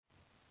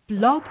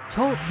Blog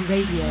Talk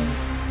Radio.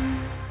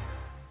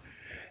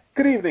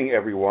 Good evening,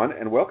 everyone,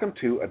 and welcome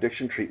to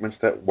Addiction Treatments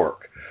That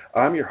Work.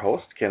 I'm your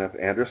host, Kenneth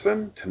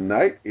Anderson.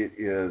 Tonight it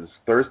is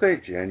Thursday,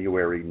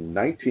 January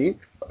 19th,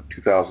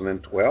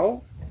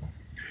 2012.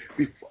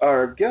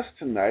 Our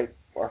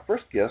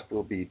first guest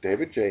will be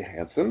David J.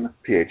 Hanson,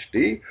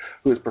 Ph.D.,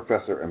 who is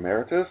Professor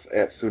Emeritus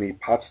at SUNY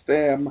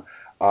Potsdam.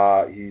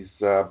 He's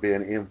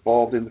been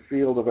involved in the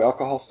field of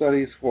alcohol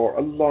studies for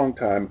a long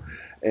time,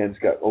 and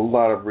he's got a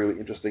lot of really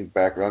interesting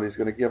background. He's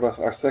going to give us,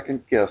 our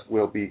second guest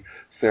will be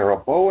Sarah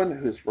Bowen,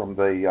 who's from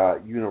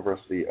the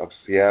University of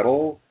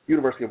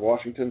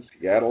Washington,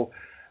 Seattle,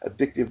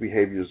 Addictive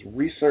Behaviors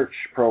Research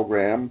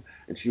Program,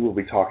 and she will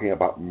be talking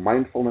about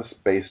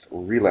Mindfulness-Based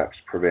Relapse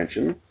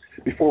Prevention.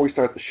 Before we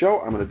start the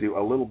show, I'm going to do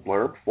a little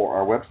blurb for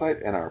our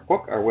website and our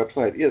book. Our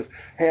website is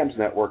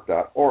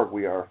hamsnetwork.org.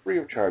 We are a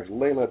free-of-charge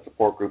lay-led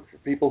support group for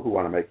people who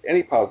want to make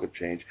any positive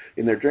change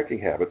in their drinking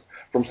habits,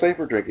 from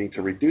safer drinking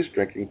to reduced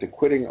drinking to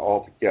quitting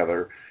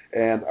altogether.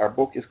 And our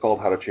book is called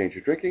How to Change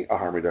Your Drinking, A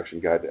Harm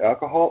Reduction Guide to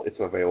Alcohol. It's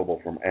available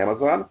from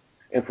Amazon.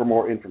 And for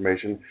more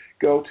information,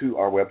 go to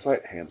our website,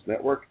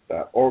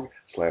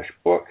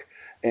 hamsnetwork.org/book.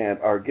 And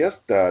our guest,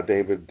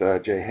 David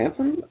J.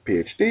 Hanson,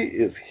 Ph.D.,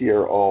 is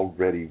here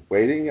already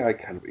waiting. I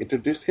kind of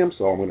introduced him,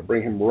 so I'm going to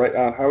bring him right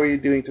on. How are you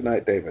doing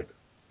tonight, David?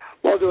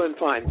 Well, doing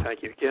fine,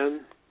 thank you,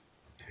 Ken.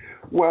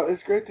 Well,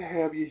 it's great to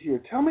have you here.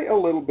 Tell me a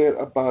little bit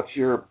about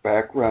your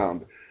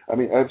background. I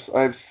mean,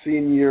 I've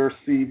seen your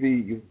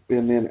CV. You've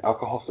been in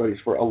alcohol studies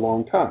for a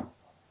long time.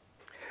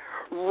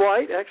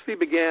 Right, actually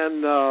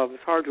began,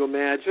 it's hard to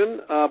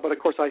imagine, but of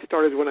course I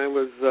started when I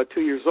was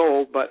 2 years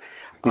old, but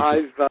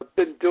I've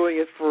been doing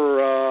it for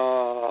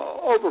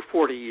over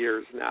 40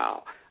 years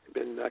now. I've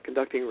been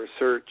conducting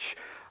research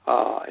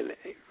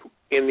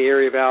in the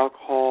area of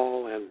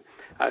alcohol, and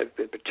I've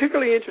been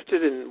particularly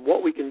interested in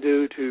what we can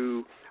do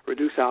to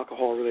reduce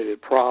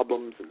alcohol-related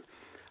problems, and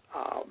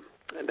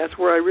that's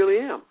where I really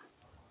am.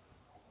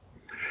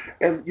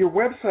 And your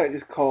website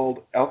is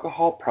called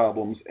Alcohol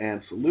Problems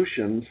and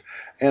Solutions,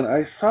 and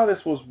I saw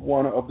this was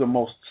one of the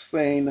most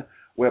sane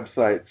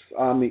websites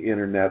on the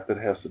internet that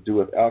has to do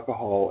with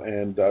alcohol,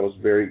 and I was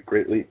very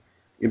greatly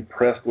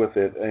impressed with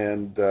it.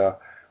 And,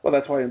 well,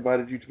 that's why I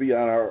invited you to be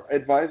on our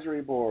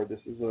advisory board.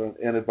 This is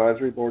an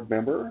advisory board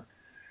member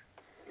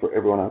for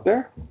everyone out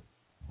there.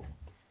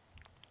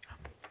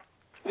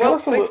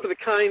 Well, thanks for the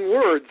kind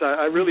words.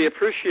 I really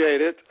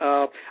appreciate it.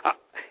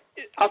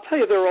 I'll tell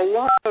you, there are a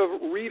lot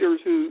of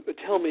readers who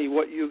tell me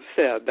what you've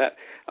said, that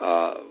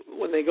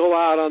when they go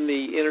out on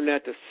the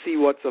internet to see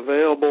what's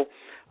available,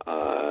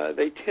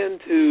 they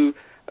tend to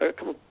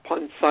come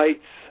upon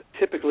sites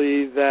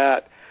typically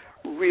that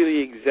really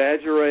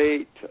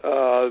exaggerate,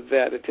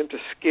 that attempt to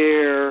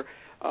scare,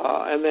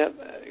 and that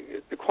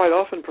quite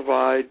often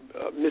provide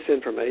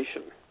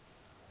misinformation.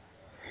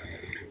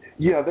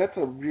 Yeah, that's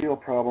a real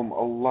problem.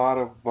 A lot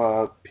of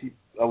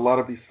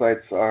these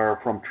sites are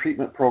from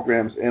treatment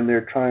programs, and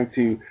they're trying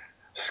to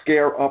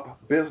scare up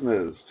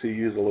business, to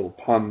use a little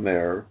pun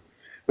there.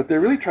 But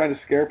they're really trying to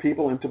scare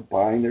people into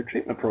buying their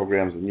treatment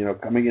programs and,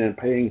 coming in and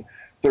paying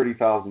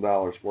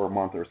 $30,000 for a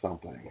month or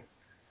something.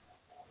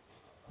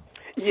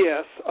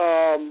 Yes.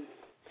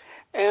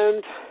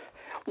 And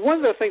one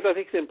of the things I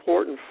think is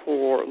important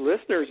for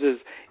listeners is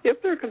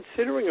if they're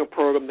considering a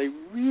program, they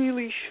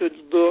really should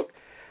look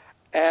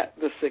at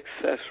the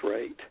success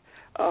rate.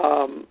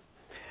 And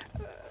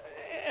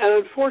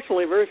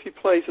unfortunately, very few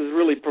places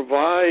really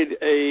provide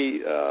a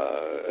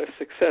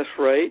success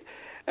rate,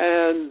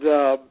 and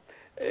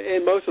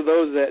most of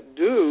those that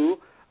do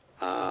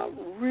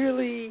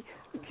really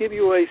give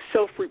you a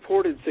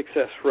self-reported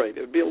success rate.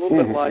 It would be a little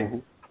bit like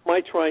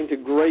my trying to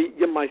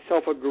give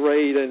myself a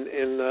grade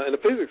in a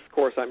physics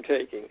course I'm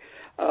taking.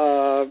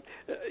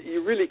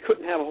 You really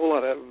couldn't have a whole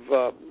lot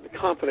of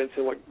confidence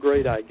in what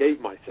grade I gave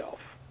myself.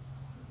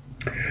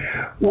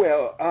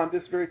 Well, on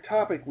this very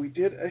topic, we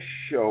did a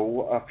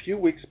show a few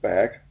weeks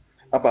back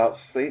about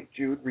St.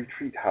 Jude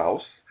Retreat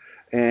House,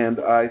 and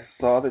I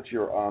saw that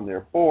you're on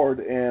their board,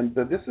 and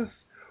this is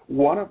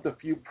one of the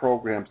few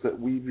programs that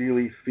we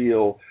really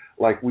feel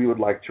like we would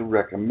like to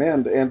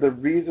recommend, and the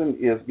reason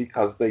is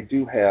because they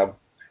do have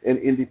an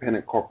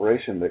independent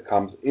corporation that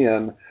comes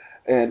in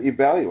and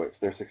evaluates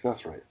their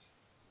success rates.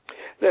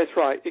 That's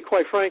right.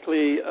 Quite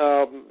frankly,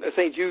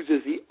 St. Jude's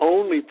is the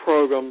only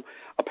program,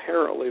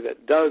 apparently,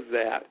 that does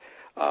that.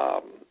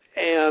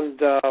 And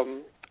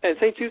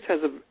St. Jude's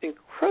has an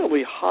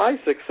incredibly high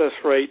success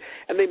rate,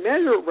 and they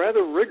measure it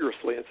rather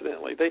rigorously,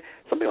 incidentally.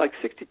 Something like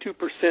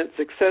 62%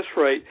 success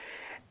rate,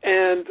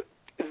 and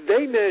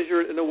they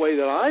measure it in a way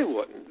that I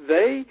wouldn't.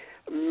 They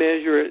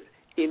measure it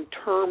in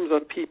terms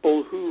of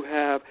people who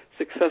have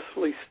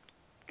successfully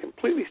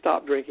completely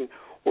stopped drinking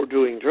or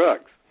doing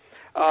drugs.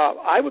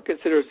 I would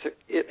consider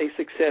it a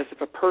success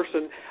if a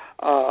person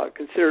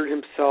considered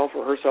himself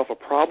or herself a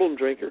problem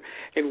drinker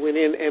and went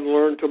in and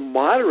learned to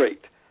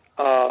moderate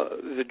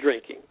the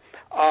drinking.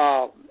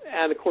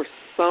 And, of course,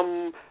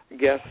 some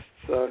guests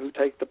who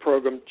take the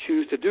program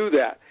choose to do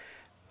that.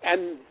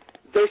 And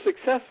they're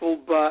successful,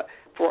 but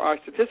for our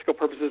statistical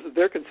purposes,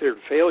 they're considered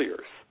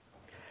failures.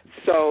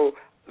 So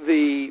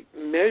the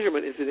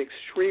measurement is an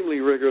extremely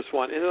rigorous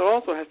one, and it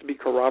also has to be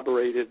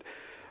corroborated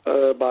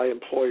by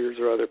employers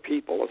or other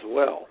people as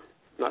well,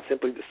 not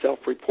simply the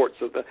self-reports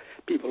of the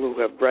people who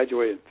have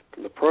graduated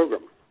from the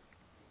program.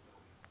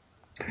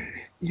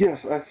 Yes,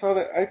 I saw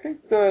that. I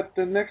think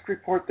the next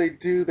report they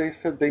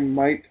said they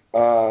might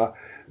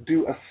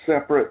do a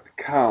separate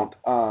count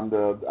on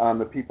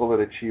the people that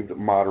achieved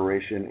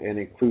moderation and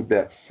include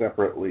that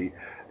separately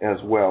as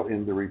well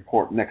in the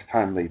report next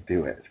time they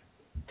do it.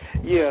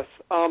 Yes,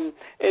 and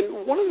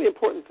one of the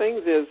important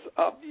things is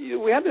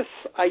we have this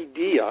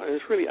idea, and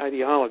it's really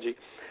ideology,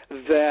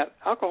 that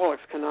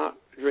alcoholics cannot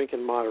drink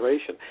in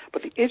moderation.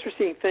 But the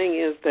interesting thing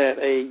is that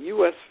a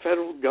U.S.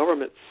 federal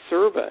government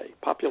survey,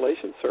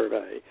 population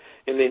survey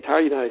in the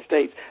entire United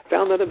States,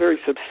 found that a very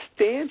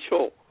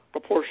substantial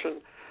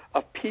proportion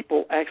of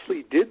people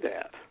actually did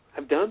that,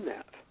 have done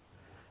that,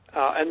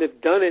 and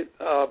they've done it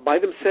by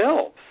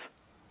themselves.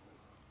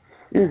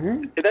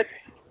 Mm-hmm.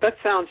 That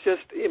sounds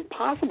just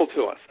impossible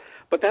to us,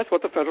 but that's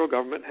what the federal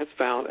government has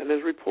found and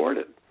has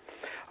reported.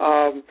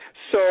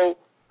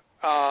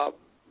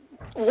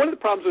 One of the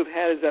problems we've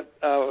had is that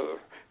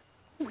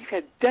we've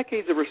had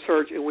decades of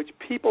research in which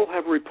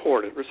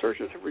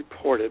researchers have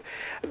reported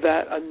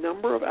that a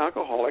number of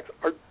alcoholics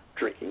are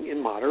drinking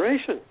in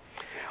moderation.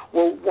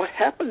 Well, what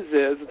happens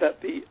is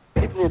that the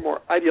people who are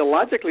more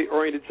ideologically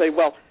oriented say,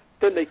 well,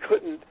 then they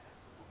couldn't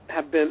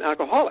have been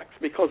alcoholics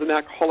because an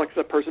alcoholic is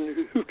a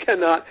person who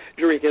cannot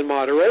drink in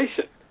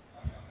moderation.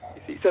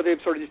 You see, so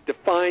they've sort of just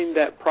defined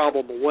that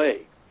problem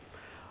away.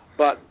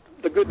 But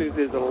the good news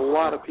is that a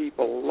lot of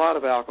people, a lot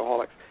of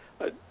alcoholics,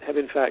 have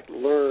in fact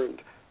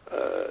learned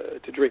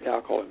to drink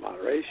alcohol in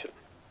moderation.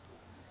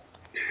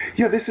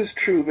 Yeah, this is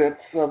true. That's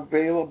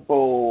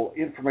available,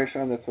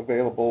 information that's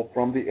available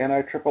from the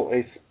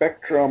NIAAA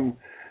Spectrum.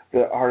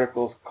 The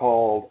article's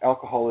called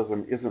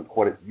Alcoholism Isn't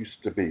What It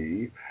Used to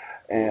Be,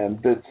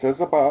 and it says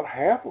about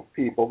half of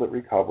people that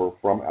recover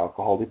from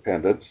alcohol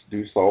dependence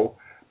do so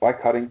by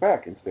cutting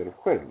back instead of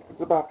quitting.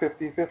 It's about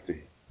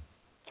 50-50.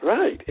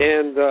 Right,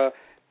 and a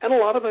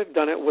lot of them have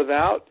done it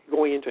without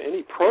going into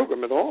any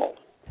program at all,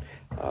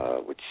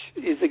 which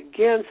is,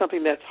 again,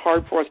 something that's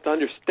hard for us to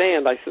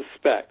understand, I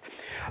suspect.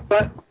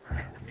 But,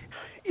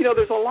 you know,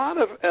 there's a lot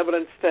of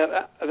evidence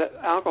that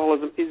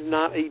alcoholism is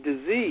not a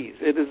disease.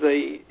 It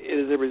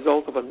is a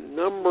result of a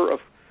number of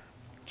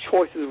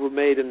choices were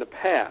made in the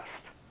past.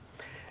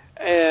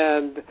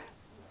 And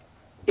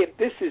if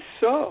this is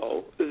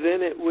so,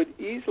 then it would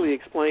easily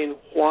explain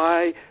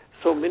why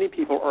so many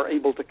people are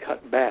able to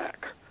cut back,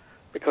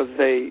 because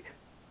they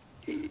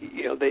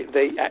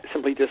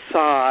simply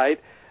decide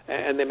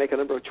and they make a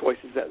number of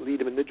choices that lead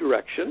them in the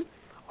direction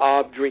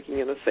of drinking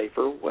in a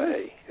safer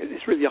way.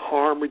 It's really a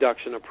harm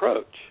reduction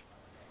approach,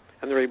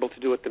 and they're able to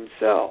do it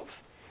themselves.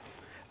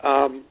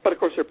 But, of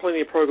course, there are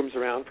plenty of programs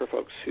around for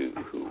folks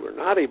who are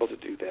not able to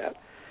do that.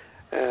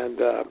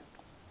 And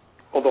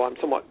although I'm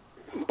somewhat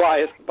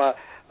biased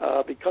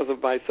because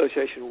of my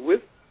association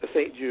with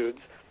St. Jude's,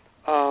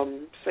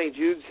 St.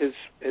 Jude's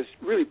has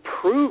really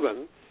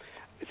proven,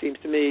 it seems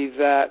to me,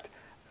 that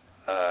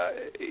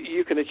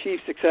you can achieve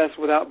success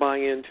without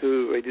buying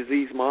into a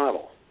disease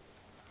model.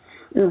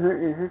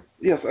 Mm-hmm, mm-hmm.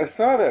 Yes, I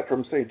saw that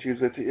from St.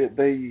 Jude's.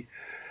 They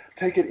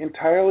take it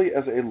entirely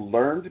as a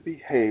learned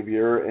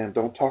behavior and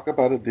don't talk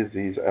about a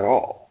disease at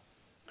all.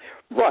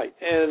 Right,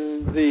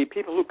 and the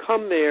people who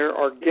come there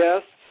are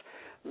guests.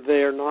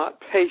 They're not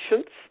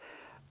patients.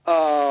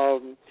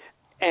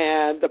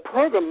 And the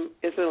program,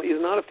 incidentally,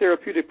 is not a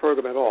therapeutic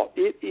program at all.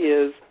 It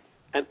is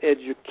an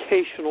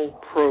educational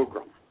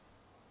program.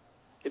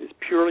 It is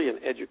purely an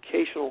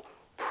educational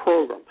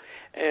program.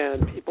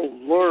 And people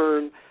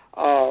learn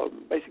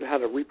basically how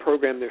to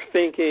reprogram their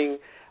thinking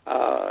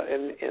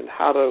and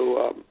how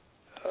to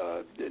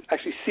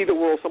actually see the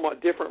world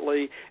somewhat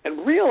differently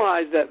and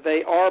realize that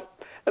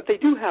they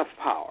do have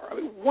power. I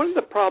mean, one of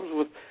the problems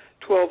with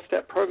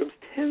 12-step programs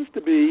tends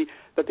to be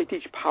that they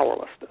teach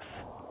powerlessness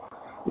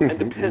and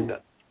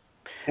dependence.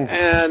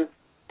 Mm-hmm.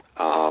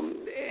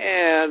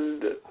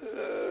 And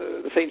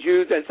the St.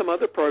 Jude's and some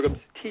other programs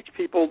teach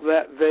people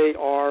that they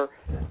are,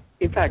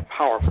 in fact,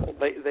 powerful.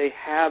 They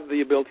have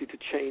the ability to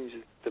change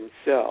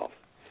themselves.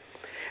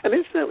 And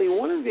incidentally,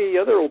 one of the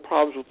other old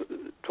problems with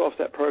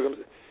 12-step programs,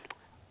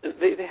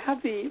 they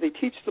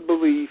teach the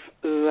belief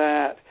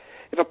that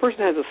if a person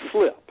has a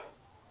slip,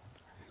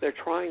 they're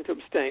trying to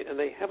abstain, and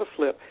they have a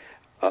slip,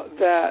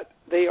 that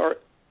they are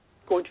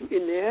going to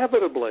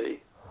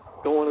inevitably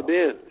go on a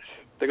binge.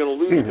 They're going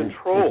to lose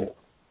control. Mm-hmm.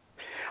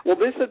 Well,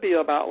 this would be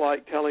about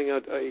like telling a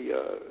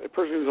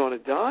person who's on a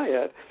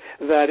diet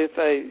that if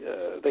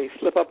they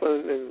slip up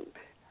and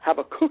have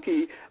a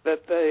cookie,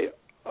 that they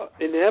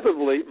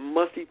inevitably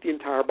must eat the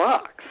entire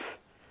box.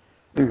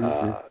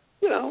 Mm-hmm.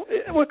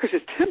 Because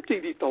it's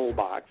tempting to eat the whole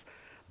box,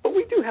 but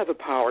we do have the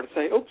power to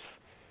say, oops,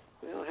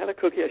 I had a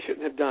cookie, I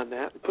shouldn't have done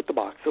that, and put the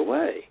box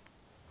away.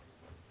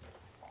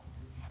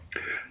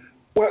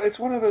 Well, it's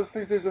one of those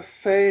things. There's a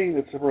saying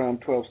that's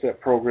around 12-step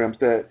programs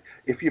that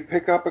if you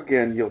pick up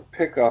again, you'll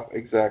pick up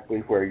exactly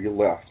where you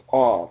left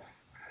off.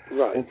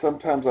 Right. And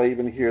sometimes I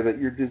even hear that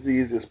your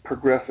disease is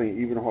progressing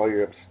even while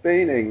you're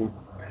abstaining.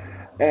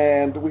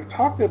 And we've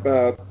talked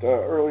about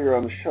earlier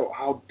on the show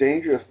how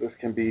dangerous this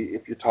can be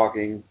if you're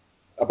talking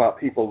about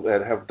people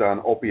that have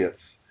done opiates.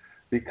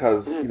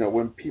 Because,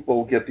 when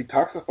people get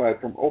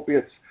detoxified from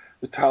opiates,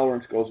 the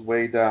tolerance goes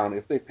way down.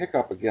 If they pick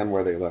up again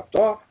where they left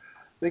off,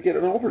 they get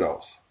an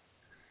overdose.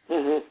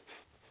 Mm-hmm.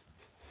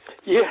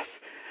 Yes.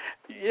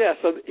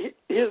 So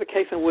here's a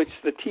case in which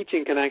the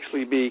teaching can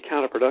actually be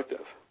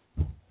counterproductive.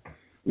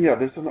 Yeah,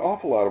 there's an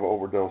awful lot of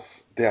overdose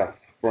deaths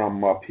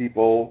from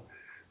people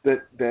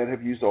that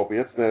have used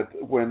opiates that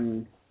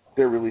when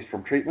they're released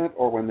from treatment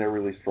or when they're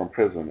released from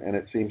prison. And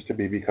it seems to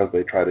be because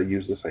they try to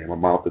use the same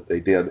amount that they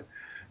did,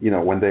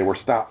 when they were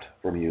stopped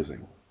from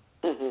using.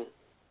 Mm-hmm.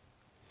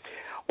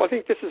 Well, I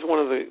think this is one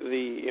of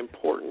the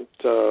important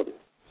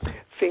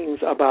things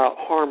about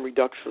harm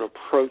reduction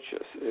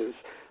approaches is,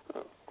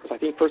 because I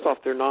think first off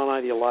they're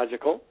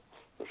non-ideological,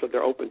 so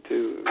they're open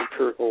to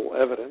empirical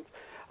evidence,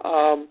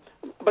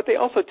 but they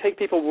also take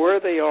people where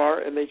they are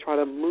and they try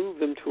to move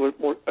them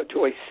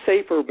to a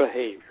safer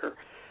behavior,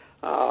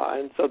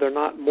 and so they're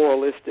not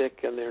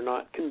moralistic and they're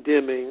not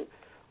condemning.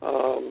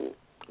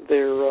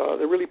 They're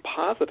really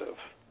positive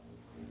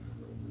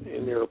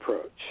in their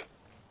approach.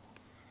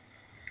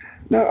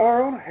 Now,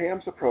 our own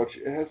HAMS approach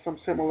has some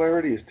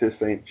similarities to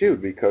St.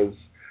 Jude because,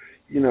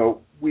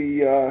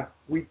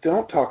 we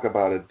don't talk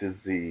about a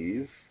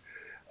disease.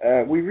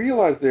 We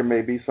realize there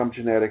may be some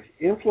genetic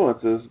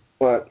influences,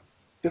 but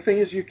the thing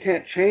is you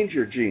can't change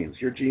your genes.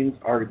 Your genes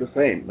are the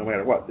same no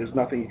matter what. There's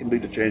nothing you can do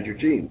to change your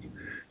genes.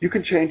 You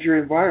can change your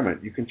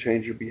environment. You can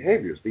change your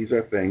behaviors. These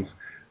are things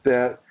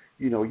that,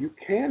 you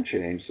can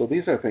change. So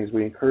these are things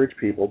we encourage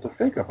people to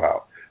think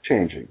about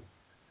changing.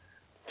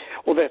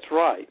 Well, that's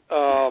right.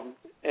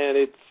 And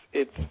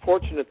it's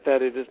fortunate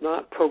that it is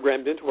not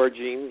programmed into our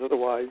genes.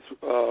 Otherwise,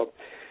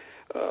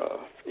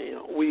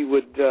 we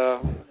would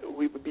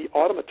be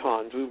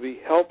automatons. We would be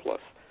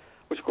helpless,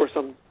 which of course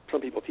some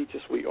people teach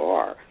us we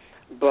are.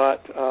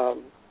 But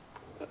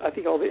I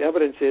think all the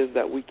evidence is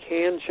that we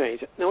can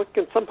change. Now, it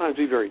can sometimes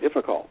be very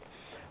difficult,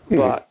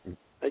 but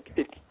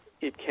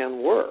it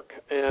can work.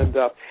 And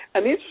the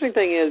interesting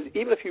thing is,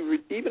 even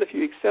if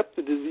you accept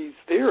the disease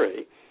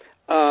theory.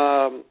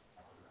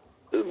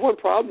 One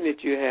problem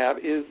that you have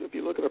is if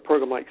you look at a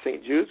program like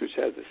St. Jude's, which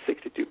has a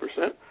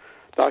 62%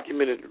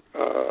 documented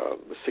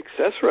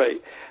success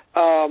rate,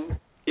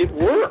 it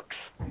works.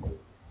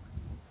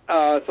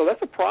 So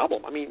that's a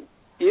problem. I mean,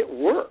 it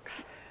works,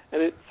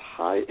 and it's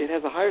high. It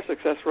has a higher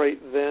success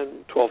rate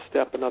than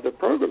 12-step and other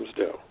programs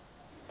do.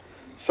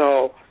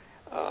 So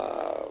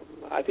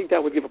I think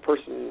that would give a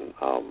person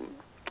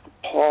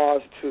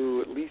pause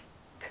to at least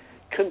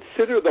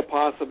consider the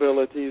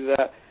possibility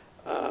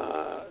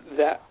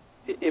that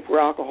if we're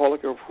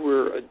alcoholic or if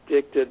we're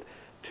addicted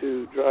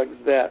to drugs,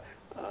 that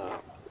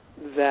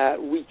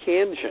we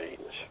can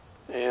change,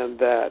 and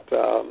that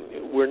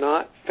we're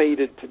not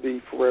fated to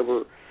be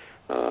forever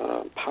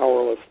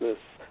powerless,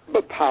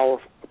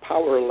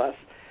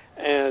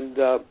 and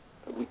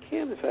we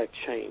can in fact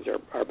change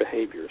our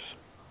behaviors.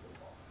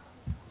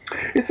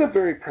 It's a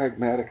very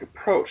pragmatic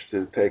approach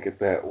to take it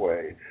that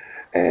way.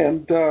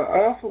 And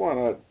I also want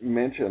to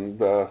mention,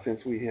 since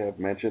we have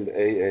mentioned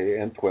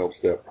AA and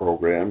 12-step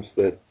programs,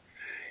 that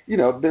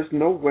there's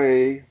no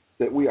way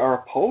that we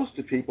are opposed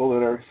to people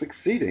that are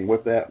succeeding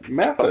with that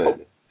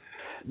method.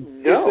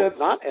 No,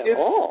 not at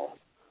all.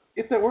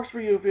 If that works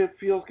for you, if it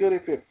feels good,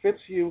 if it fits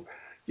you,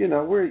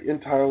 we're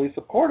entirely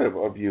supportive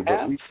of you. But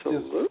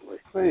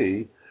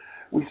absolutely,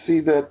 we see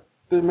that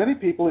there are many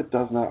people it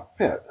does not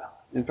fit.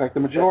 In fact, the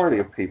majority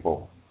of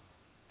people.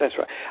 That's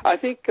right. I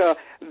think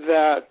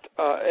that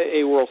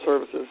AA World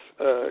Services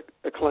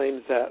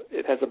claims that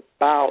it has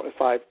about a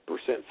 5%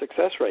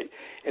 success rate,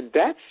 and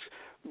that's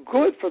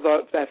good for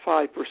that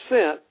 5%,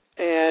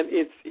 and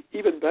it's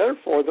even better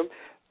for them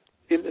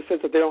in the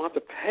sense that they don't have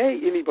to pay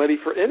anybody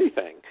for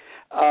anything.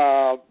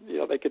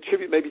 They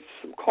contribute maybe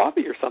some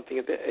coffee or something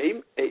at the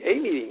AA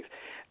meetings,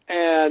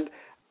 and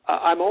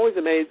I'm always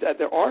amazed that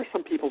there are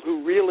some people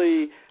who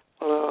really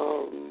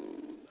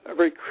are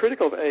very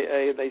critical of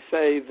AA, and they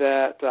say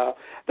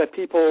that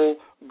people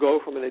go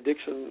from an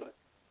addiction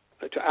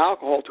to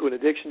alcohol to an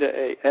addiction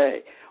to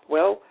AA.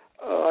 Well,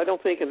 I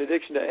don't think an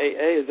addiction to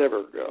AA has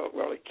ever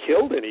really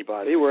killed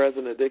anybody, whereas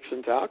an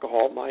addiction to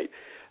alcohol might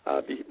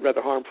be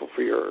rather harmful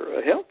for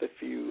your health if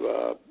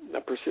you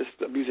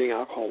persist abusing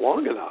alcohol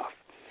long enough.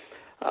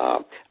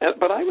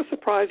 But I was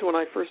surprised when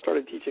I first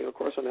started teaching a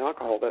course on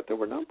alcohol that there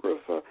were a number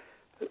of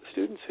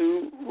students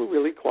who were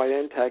really quite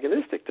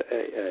antagonistic to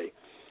AA.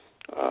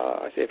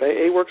 I say if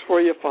AA works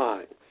for you,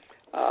 fine.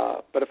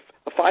 But if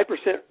a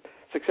 5%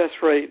 success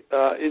rate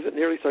isn't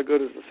nearly so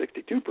good as the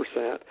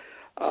 62%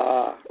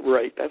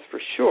 rate, that's for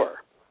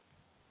sure.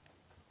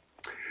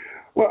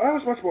 Well, I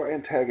was much more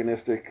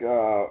antagonistic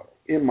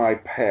in my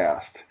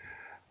past.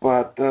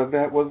 But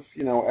that was,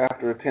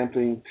 after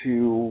attempting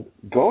to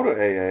go to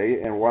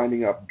AA and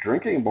winding up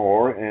drinking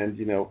more and,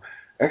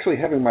 actually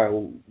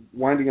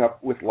winding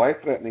up with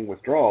life-threatening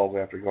withdrawals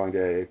after going to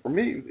AA. For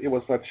me, it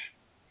was such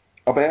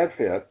a bad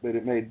fit that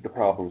it made the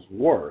problems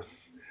worse.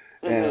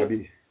 Mm-hmm.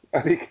 And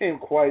I became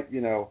quite,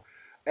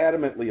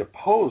 adamantly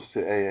opposed to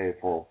AA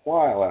for a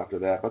while after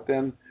that. But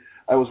then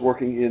I was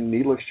working in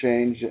needle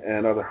exchange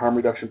and other harm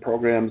reduction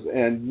programs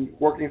and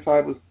working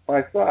side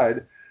by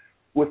side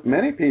with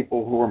many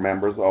people who were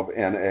members of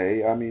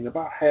NA. I mean,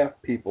 about half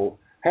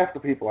the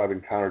people I've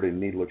encountered in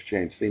needle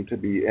exchange seem to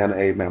be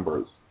NA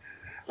members.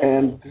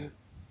 And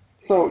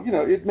so,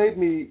 it made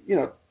me,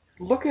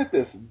 look at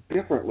this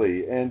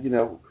differently and,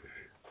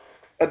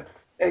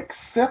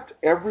 accept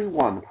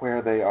everyone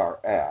where they are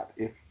at.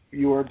 If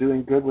you are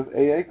doing good with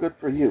AA, good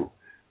for you.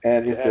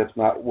 And if that's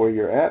not where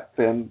you're at,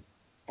 then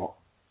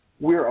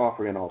we're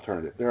offering an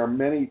alternative. There are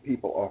many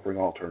people offering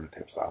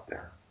alternatives out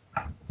there.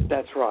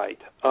 That's right.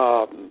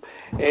 I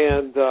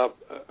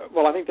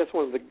think that's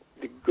one of the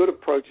good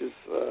approaches,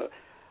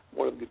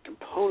 one of the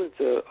components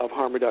of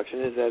harm reduction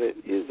is that it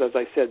is, as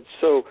I said,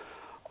 so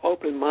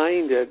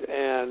open-minded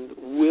and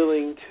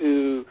willing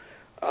to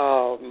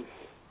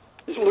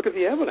just look at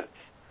the evidence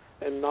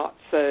and not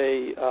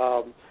say,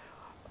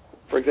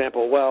 for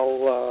example,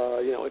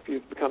 if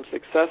you've become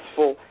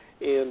successful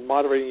in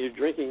moderating your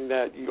drinking,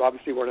 that you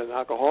obviously weren't an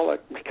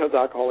alcoholic because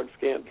alcoholics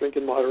can't drink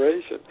in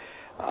moderation.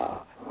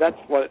 That's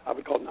what I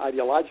would call an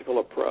ideological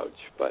approach.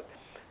 But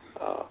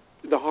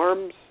the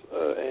harms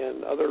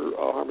and other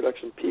harm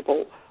reduction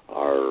people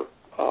are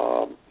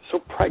so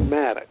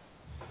pragmatic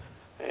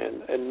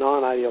and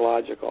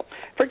non-ideological.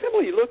 For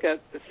example, you look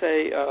at,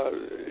 say,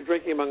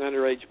 drinking among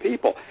underage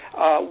people.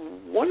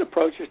 One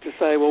approach is to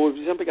say, well,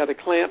 we've simply got to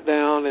clamp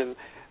down and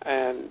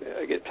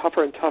get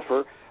tougher and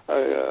tougher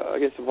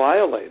against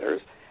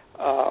violators.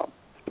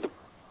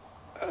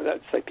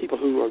 That's say people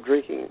who are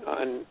drinking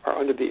and are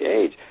under the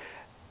age.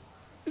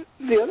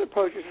 The other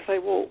approach is to say,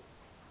 well,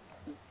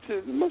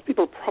 most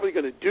people are probably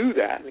going to do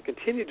that and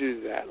continue to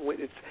do that.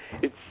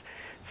 It's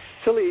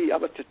silly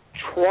of it to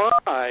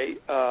try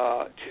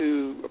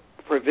to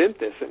prevent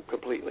this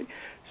completely.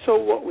 So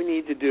what we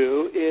need to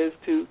do is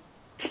to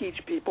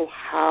teach people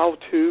how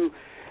to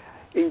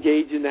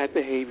engage in that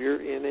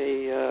behavior in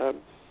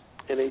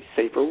a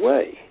safer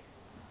way.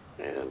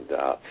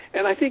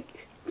 And I think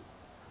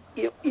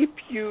if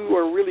you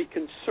are really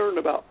concerned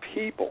about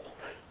people,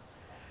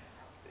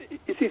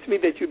 it seems to me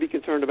that you'd be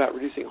concerned about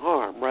reducing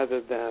harm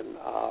rather than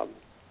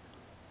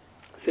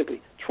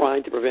simply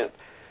trying to prevent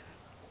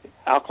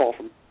alcohol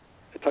from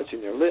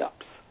touching their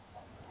lips.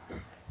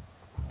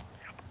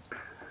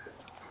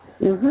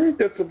 Mm-hmm.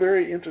 That's a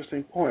very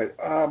interesting point.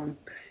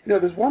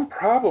 There's one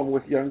problem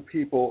with young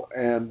people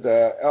and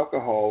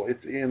alcohol.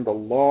 It's in the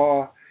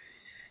law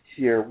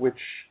here,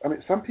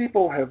 some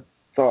people have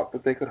thought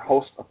that they could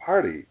host a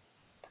party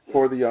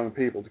for the young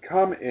people to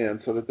come in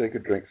so that they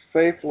could drink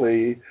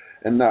safely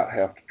and not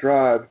have to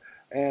drive,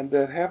 and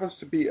that happens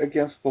to be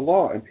against the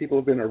law, and people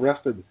have been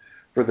arrested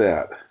for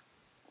that.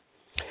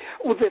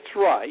 Well, that's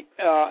right,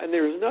 and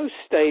there is no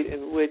state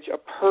in which a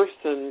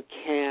person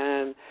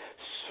can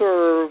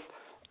serve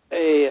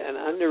an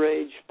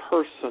underage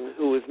person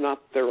who is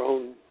not their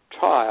own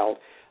child.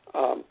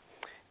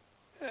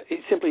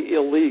 It's simply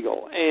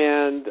illegal,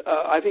 and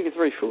I think it's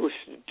very foolish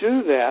to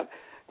do that.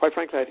 Quite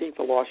frankly, I think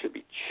the law should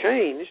be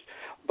changed,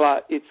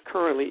 but it's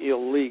currently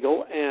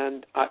illegal,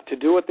 and to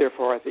do it,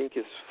 therefore, I think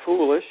is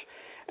foolish,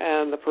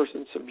 and the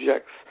person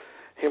subjects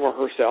him or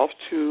herself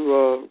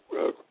to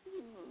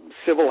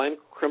civil and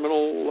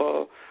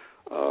criminal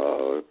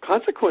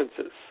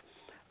consequences.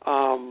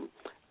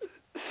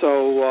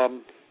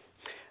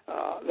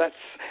 That's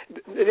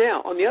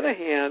now. On the other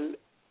hand,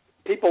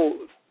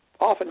 people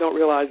often don't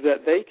realize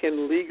that they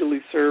can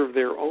legally serve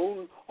their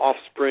own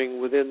offspring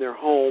within their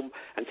home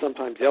and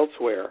sometimes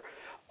elsewhere.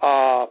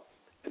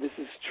 This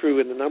is true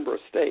in a number of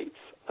states.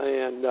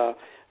 And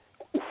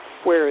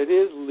where it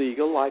is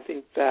legal, I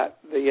think that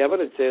the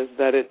evidence is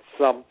that it's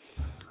a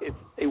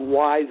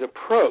wise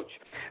approach.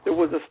 There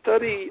was a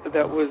study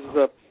that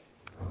was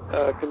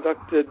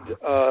conducted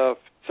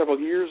several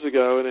years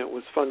ago, and it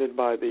was funded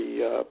by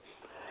the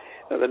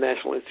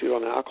National Institute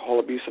on Alcohol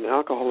Abuse and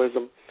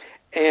Alcoholism.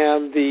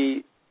 And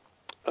the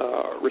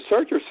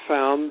researchers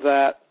found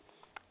that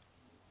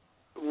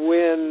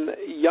when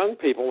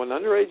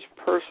underage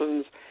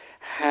persons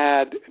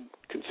had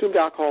consumed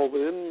alcohol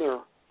within their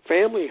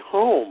family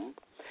home,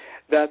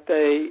 that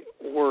they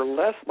were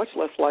much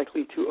less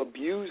likely to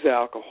abuse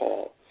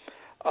alcohol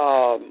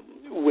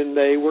when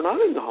they were not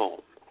in the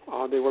home.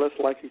 They were less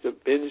likely to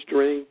binge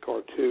drink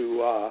or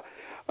to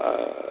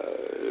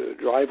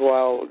drive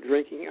while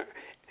drinking,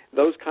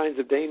 those kinds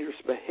of dangerous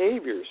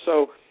behaviors.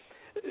 So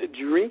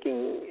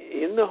drinking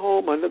in the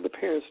home under the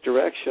parents'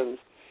 directions,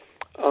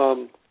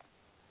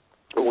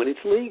 when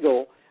it's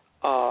legal,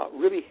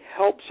 really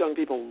helps young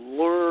people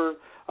learn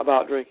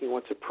about drinking,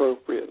 what's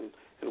appropriate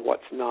and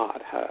what's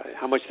not,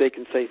 how much they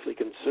can safely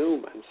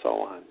consume, and so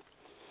on.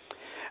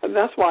 And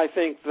that's why I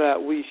think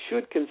that we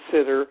should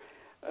consider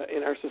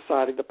in our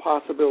society the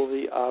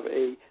possibility of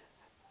a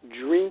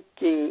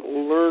drinking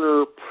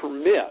learner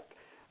permit,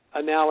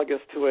 analogous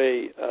to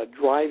a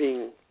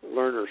driving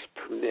learner's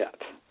permit.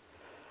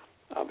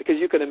 Because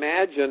you can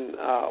imagine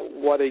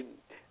what a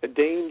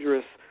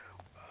dangerous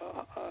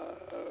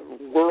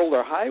world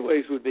our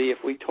highways would be if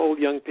we told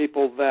young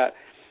people that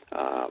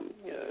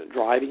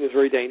driving is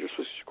very dangerous,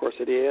 which of course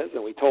it is,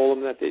 and we told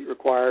them that it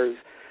requires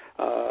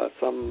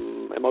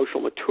some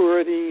emotional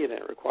maturity, and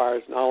it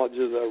requires knowledge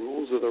of the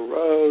rules of the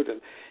road, and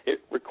it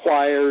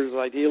requires,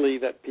 ideally,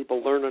 that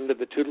people learn under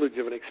the tutelage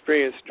of an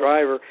experienced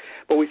driver.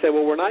 But we say,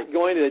 well, we're not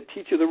going to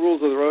teach you the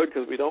rules of the road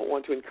because we don't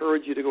want to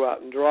encourage you to go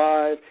out and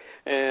drive,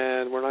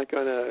 and we're not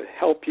going to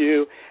help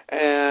you.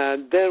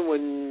 And then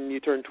when you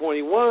turn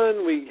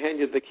 21, we hand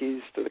you the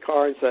keys to the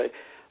car and say,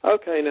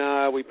 okay,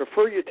 now we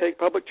prefer you take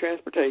public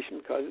transportation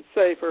because it's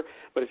safer,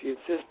 but if you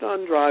insist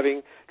on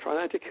driving, try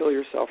not to kill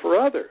yourself or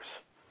others.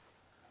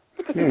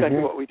 But that's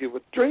exactly what we do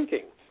with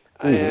drinking.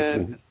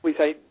 And we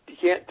say, you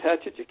can't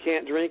touch it, you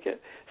can't drink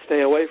it,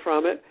 stay away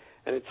from it,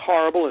 and it's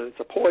horrible, and it's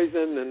a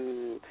poison,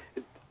 and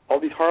all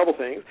these horrible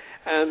things.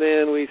 And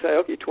then we say,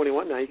 okay,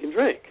 21, now you can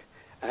drink.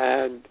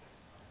 And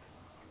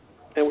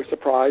we're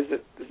surprised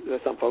that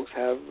some folks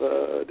have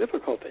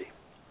difficulty.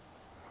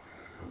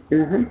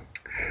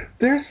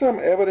 There's some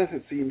evidence,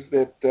 it seems,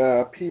 that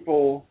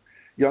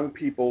young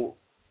people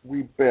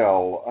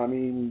rebel. I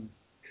mean,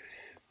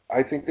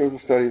 I think there was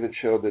a study that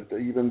showed that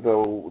even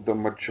though the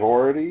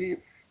majority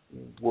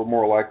were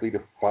more likely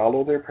to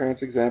follow their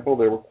parents' example,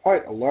 there were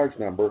quite a large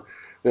number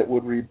that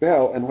would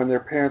rebel, and when their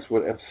parents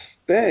would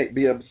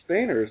be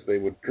abstainers, they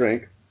would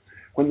drink.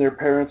 When their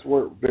parents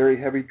were very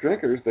heavy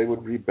drinkers, they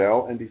would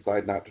rebel and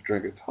decide not to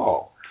drink at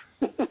all.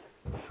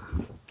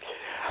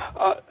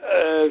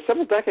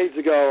 Several decades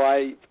ago,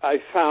 I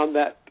found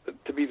that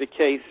to be the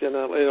case in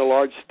a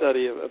large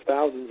study of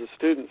thousands of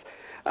students.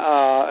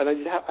 And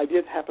I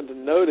did happen to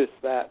notice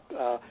that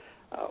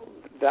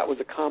that was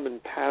a common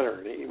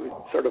pattern. It would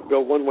sort of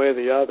go one way or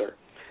the other.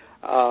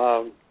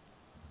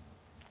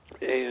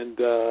 And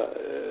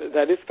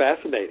that is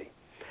fascinating.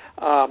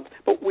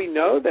 But we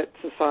know that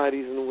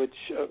societies in which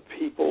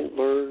people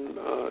learn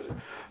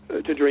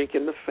to drink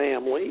in the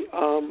family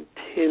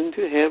tend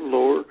to have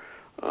lower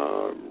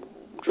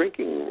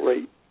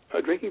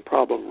drinking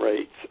problem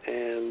rates,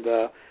 and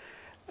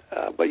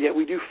but yet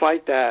we do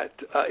fight that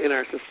in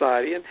our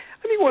society. And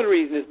I think one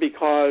reason is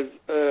because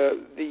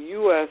the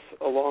U.S.,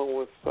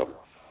 along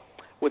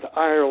with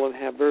Ireland,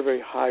 have very,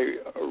 very high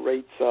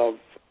rates of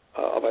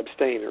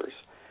abstainers,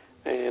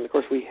 and of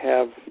course we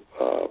have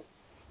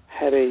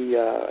had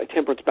a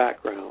temperance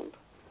background.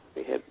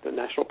 We had the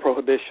national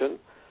prohibition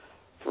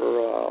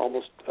for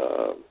almost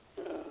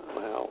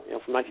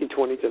from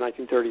 1920 to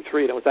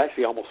 1933, and it was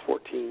actually almost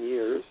 14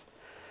 years.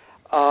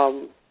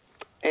 And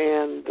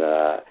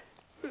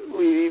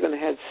we even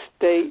had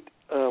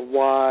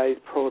state-wide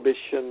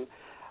prohibition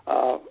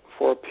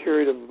for a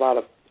period of about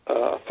a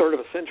third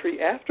of a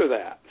century after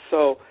that,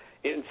 so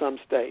in some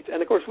states.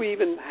 And, of course, we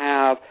even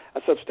have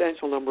a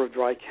substantial number of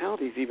dry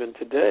counties even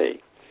today.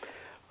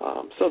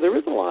 So there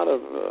is a lot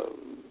of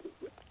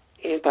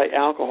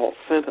anti-alcohol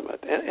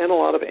sentiment and a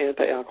lot of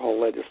anti-alcohol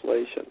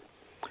legislation.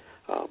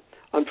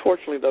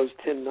 Unfortunately, those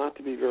tend not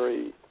to be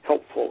very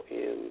helpful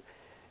in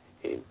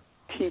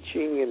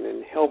teaching and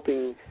in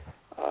helping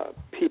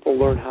people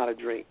learn how to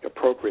drink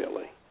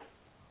appropriately.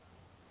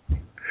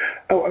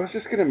 Oh, I was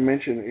just going to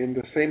mention, in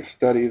the same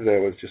study that I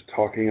was just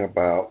talking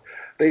about,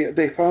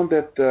 they found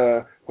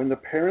that when the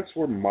parents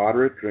were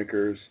moderate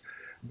drinkers,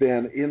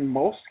 then in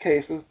most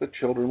cases the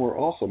children were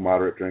also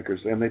moderate drinkers,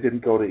 and they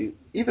didn't go to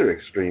either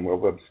extreme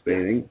of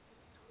abstaining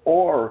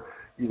or,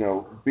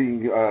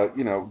 being,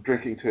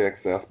 drinking to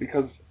excess,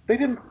 because they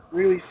didn't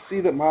really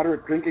see that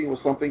moderate drinking was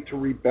something to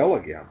rebel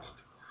against.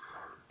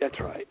 That's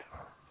right.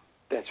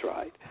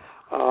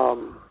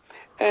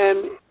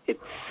 And it's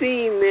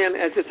seen then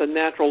as just a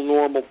natural,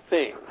 normal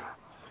thing.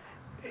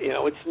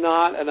 It's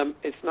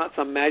not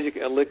some magic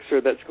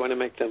elixir that's going to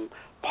make them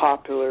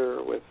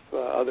popular with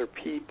other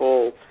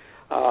people.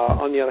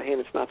 On the other hand,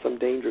 it's not some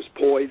dangerous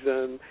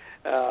poison.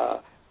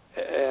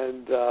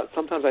 And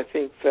sometimes I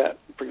think that,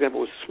 for example,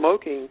 with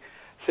smoking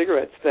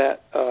cigarettes,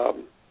 that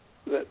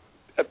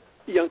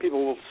young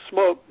people will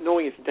smoke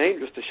knowing it's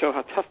dangerous to show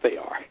how tough they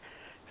are.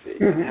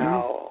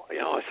 How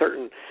a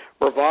certain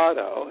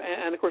bravado,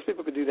 and of course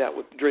people could do that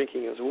with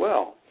drinking as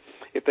well.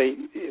 If they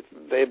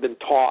have been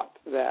taught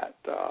that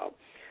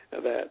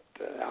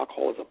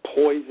alcohol is a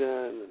poison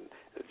and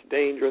it's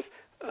dangerous,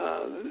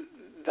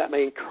 that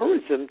may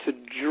encourage them to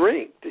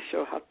drink to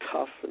show how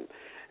tough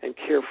and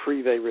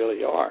carefree they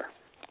really are.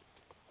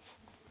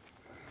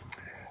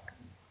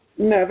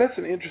 Now, that's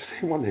an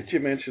interesting one that you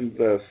mentioned,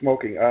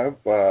 smoking. I've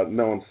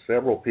known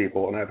several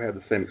people, and I've had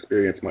the same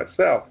experience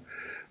myself,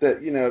 that,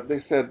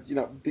 they said,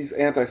 these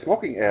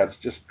anti-smoking ads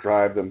just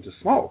drive them to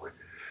smoke.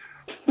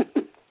 Yes,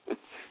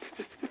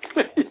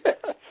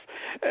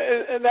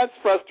 and that's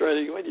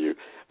frustrating when you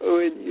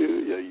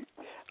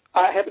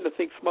I happen to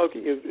think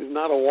smoking is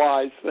not a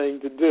wise thing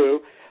to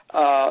do.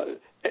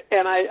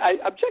 And I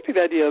object to the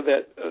idea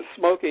that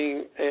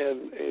smoking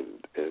and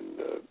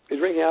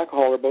drinking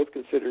alcohol are both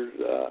considered,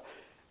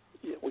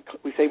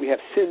 we say we have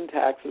sin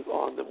taxes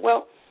on them.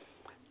 Well,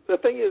 the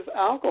thing is,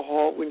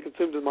 alcohol, when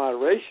consumed in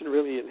moderation,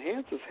 really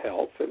enhances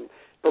health and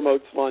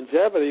promotes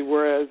longevity,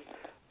 whereas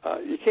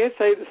you can't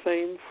say the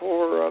same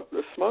for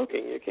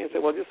smoking. You can't say,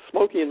 well, just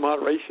smoking in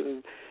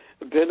moderation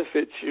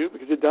benefits you,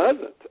 because it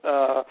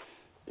doesn't.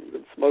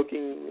 Even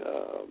smoking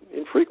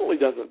infrequently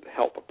doesn't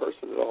help a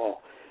person at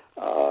all.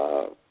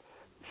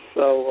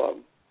 So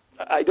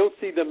I don't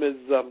see them as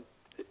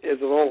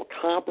at all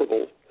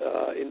comparable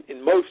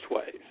in most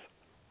ways.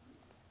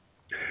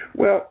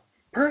 Well,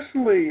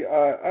 personally,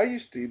 I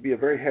used to be a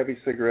very heavy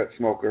cigarette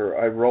smoker.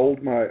 I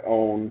rolled my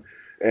own,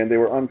 and they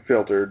were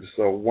unfiltered,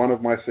 so one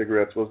of my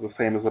cigarettes was the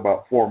same as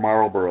about 4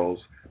 Marlboros,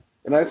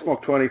 and I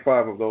smoked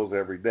 25 of those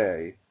every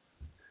day.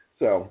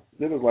 So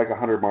it was like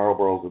 100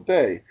 Marlboros a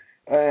day.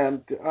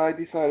 And I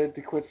decided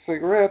to quit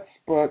cigarettes,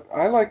 but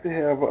I like to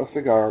have a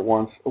cigar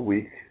once a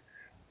week,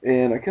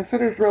 and I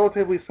consider it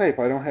relatively safe.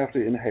 I don't have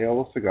to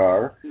inhale a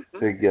cigar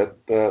to get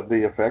the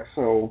effects.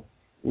 So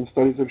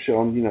studies have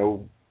shown,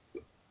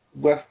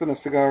 less than a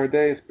cigar a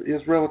day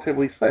is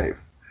relatively safe.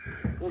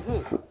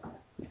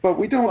 But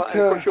we don't. Well, of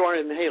course, you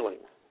aren't inhaling.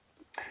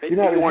 You're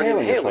not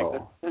inhaling at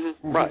all.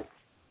 Right.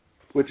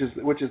 Which is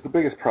the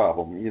biggest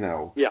problem,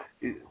 Yeah.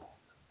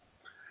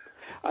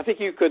 I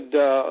think you could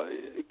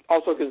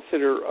also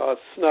consider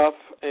snuff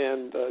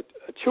and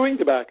chewing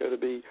tobacco to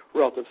be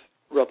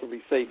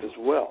relatively safe as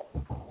well.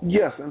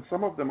 Yes, and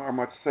some of them are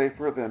much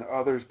safer than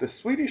others. The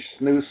Swedish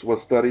snus was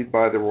studied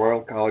by the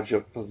Royal College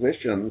of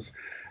Physicians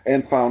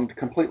and found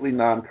completely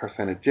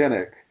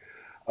non-carcinogenic,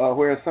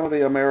 whereas some of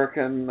the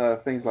American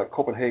things like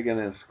Copenhagen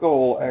and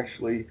Skoal,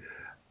 actually,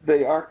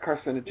 they are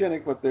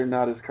carcinogenic, but they're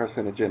not as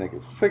carcinogenic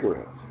as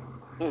cigarettes.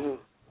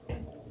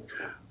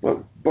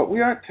 But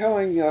we aren't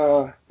telling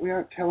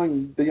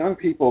the young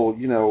people,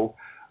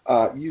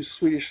 use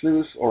Swedish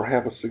snus or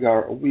have a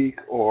cigar a week,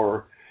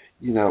 or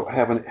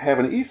have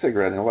an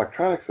e-cigarette, an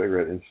electronic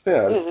cigarette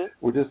instead.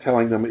 We're just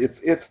telling them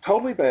it's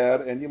totally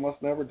bad and you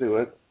must never do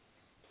it,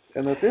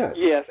 and that's it.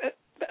 Yes,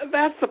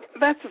 that's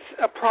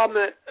a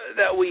problem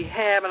that we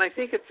have, and I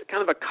think it's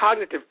kind of a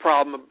cognitive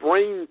problem, a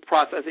brain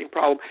processing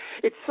problem.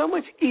 It's so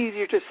much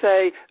easier to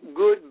say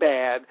good,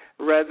 bad,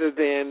 rather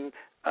than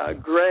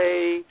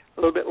gray, a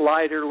little bit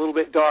lighter, a little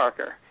bit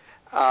darker,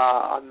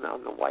 on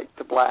the white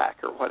to black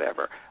or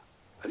whatever,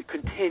 a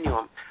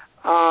continuum.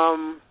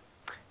 And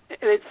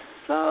it's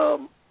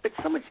so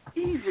much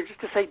easier just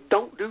to say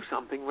don't do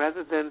something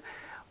rather than,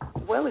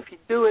 well, if you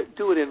do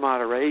it in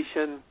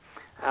moderation,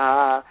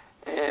 and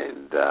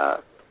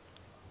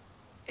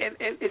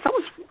it's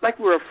almost like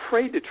we're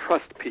afraid to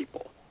trust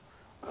people.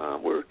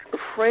 We're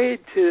afraid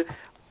to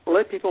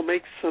let people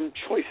make some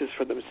choices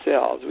for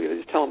themselves. We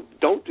just tell them,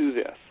 don't do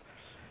this.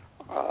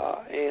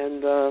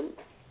 And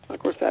of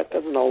course, that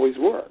doesn't always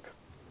work.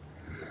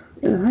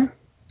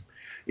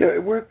 Yeah,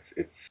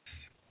 it's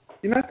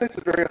the United States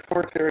is very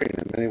authoritarian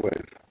in many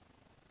ways.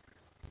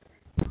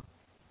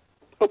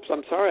 Oops,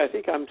 I'm sorry. I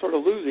think I'm sort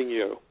of losing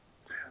you.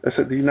 I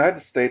said the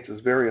United States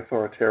is very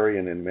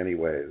authoritarian in many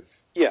ways.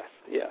 Yes.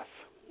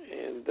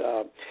 And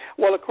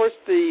well, of course,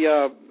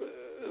 the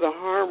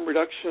harm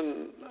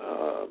reduction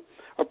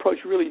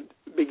approach really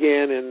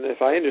began, and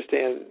if I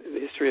understand the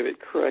history of it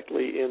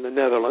correctly, in the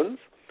Netherlands.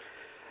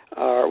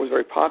 It was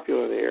very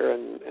popular there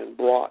and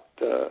brought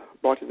to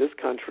this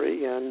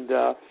country. And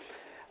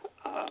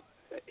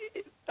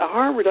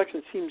harm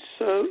reduction seems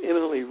so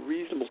eminently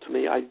reasonable to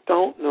me. I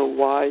don't know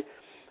why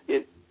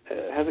it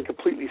hasn't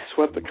completely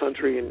swept the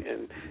country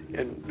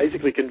and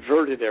basically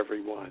converted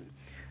everyone,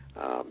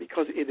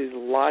 because it is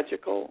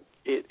logical.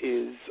 It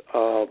is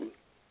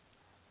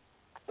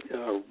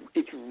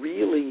it's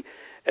really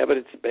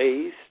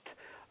evidence-based.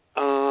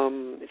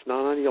 It's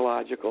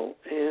non-ideological,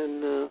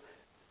 and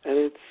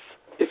it's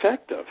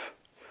effective.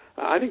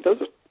 I think those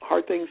are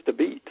hard things to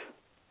beat.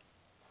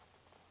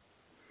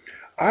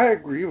 I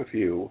agree with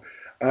you.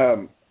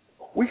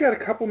 We got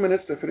a couple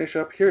minutes to finish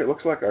up here. It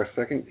looks like our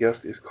second guest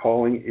is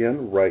calling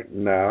in right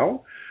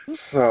now.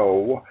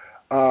 So,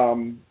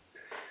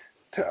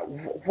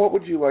 what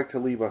would you like to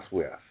leave us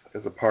with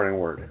as a parting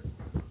word?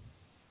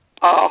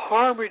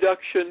 Harm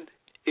reduction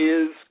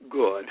is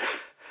good.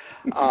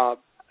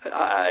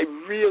 I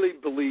really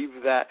believe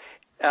that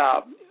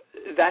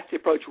that's the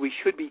approach we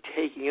should be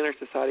taking in our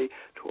society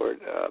toward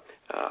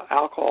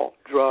alcohol,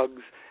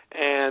 drugs,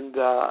 and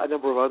a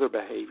number of other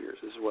behaviors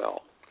as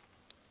well.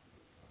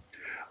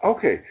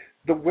 Okay.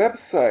 The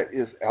website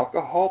is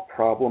Alcohol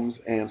Problems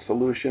and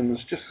Solutions.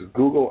 Just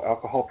Google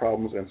Alcohol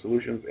Problems and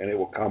Solutions, and it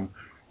will come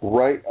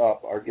right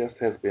up. Our guest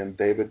has been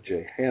David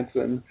J.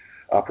 Hanson,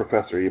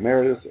 Professor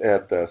Emeritus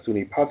at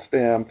SUNY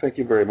Potsdam. Thank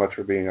you very much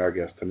for being our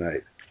guest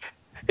tonight.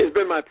 It's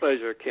been my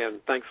pleasure, Ken.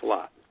 Thanks a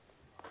lot.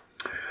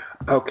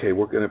 Okay,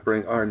 we're going to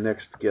bring our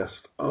next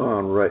guest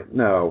on right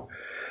now.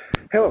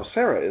 Hello,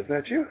 Sarah, is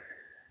that you?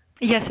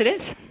 Yes, it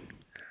is.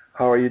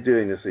 How are you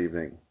doing this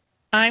evening?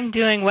 I'm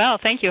doing well,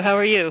 thank you. How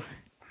are you?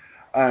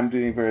 I'm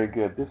doing very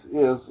good. This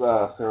is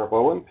Sarah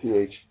Bowen,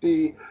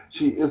 PhD.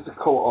 She is the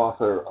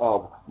co-author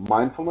of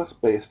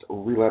Mindfulness-Based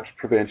Relapse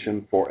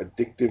Prevention for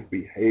Addictive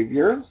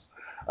Behaviors.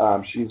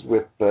 She's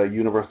with the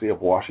University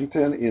of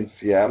Washington in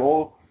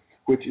Seattle,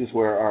 which is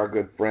where our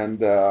good friend,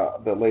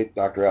 the late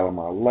Dr. Alan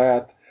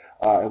Marlatt,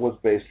 was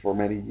based for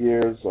many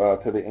years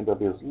to the end of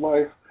his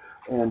life.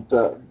 And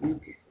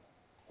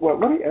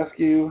let me ask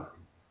you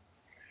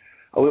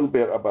a little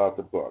bit about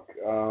the book.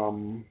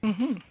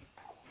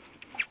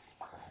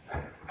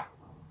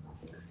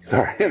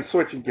 Sorry, I'm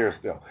switching gears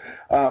still.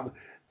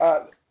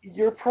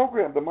 Your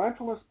program, the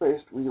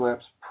Mindfulness-Based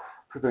Relapse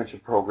Prevention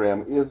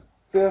Program, is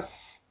this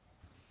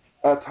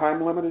a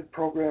time-limited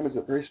program? Is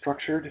it very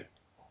structured?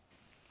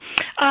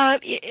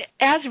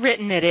 As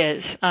written, it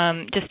is.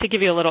 Just to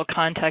give you a little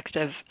context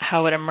of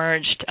how it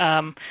emerged,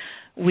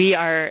 we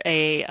are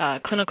a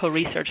clinical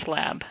research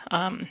lab.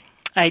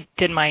 I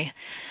did my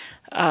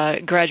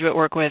graduate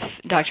work with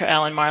Dr.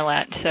 Alan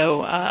Marlatt,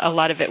 so a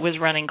lot of it was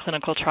running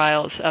clinical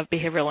trials of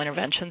behavioral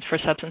interventions for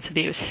substance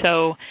abuse.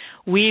 So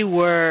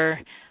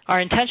our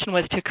intention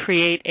was to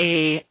create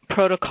a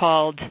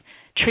protocoled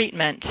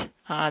treatment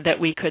that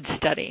we could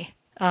study.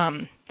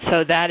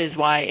 So that is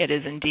why it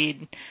is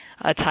indeed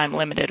time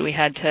limited. We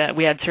had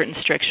certain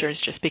strictures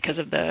just because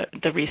of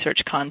the research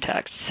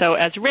context. So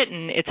as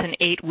written, it's an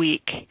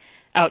 8-week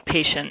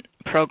outpatient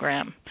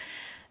program.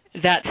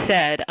 That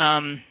said,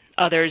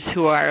 others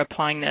who are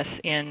applying this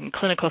in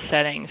clinical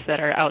settings that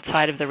are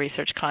outside of the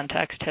research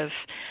context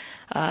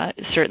have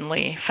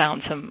certainly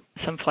found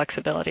some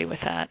flexibility with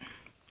that.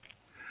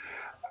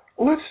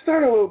 Let's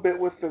start a little bit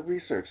with the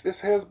research. This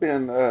has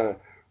been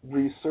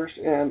researched,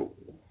 and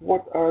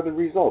what are the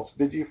results?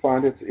 Did you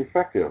find it's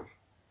effective?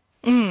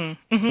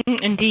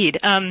 Indeed.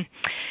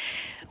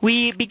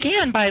 We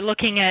began by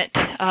looking at,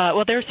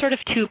 there are sort of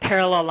two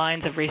parallel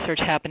lines of research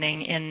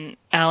happening in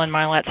Alan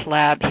Marlatt's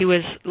lab. He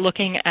was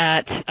looking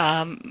at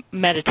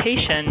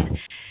meditation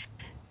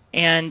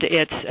and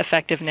its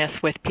effectiveness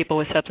with people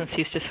with substance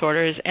use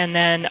disorders, and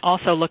then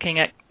also looking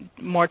at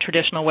more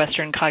traditional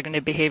Western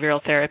cognitive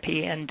behavioral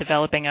therapy and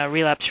developing a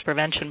relapse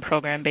prevention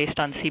program based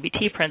on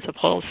CBT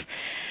principles.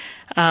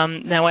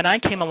 Now, when I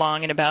came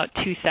along in about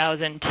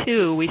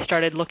 2002, we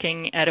started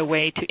looking at a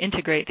way to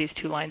integrate these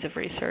two lines of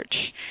research.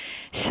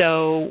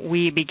 So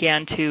we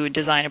began to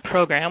design a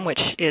program, which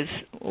is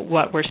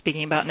what we're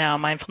speaking about now,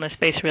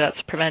 mindfulness-based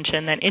relapse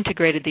prevention, that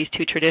integrated these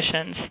two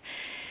traditions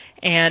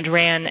and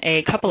ran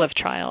a couple of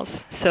trials.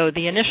 So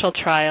the initial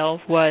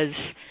trial was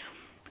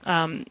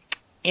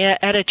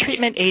at a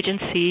treatment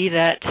agency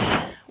that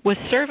was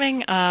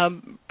serving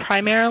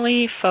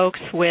primarily folks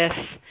with,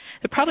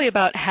 probably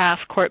about half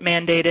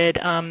court-mandated,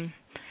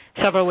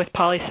 several with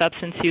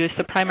polysubstance use.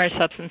 The primary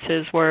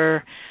substances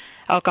were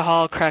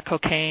alcohol, crack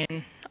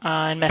cocaine,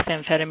 and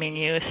methamphetamine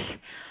use.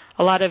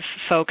 A lot of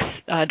folks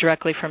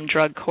directly from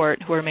drug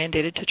court who were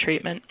mandated to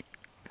treatment.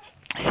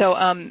 So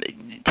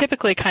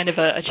typically kind of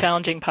a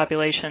challenging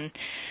population.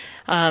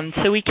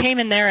 So we came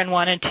in there and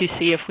wanted to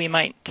see if we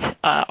might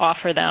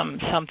offer them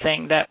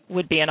something that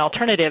would be an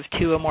alternative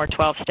to a more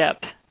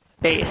 12-step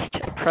based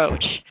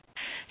approach.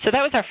 So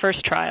that was our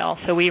first trial.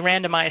 So we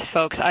randomized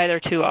folks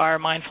either to our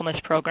mindfulness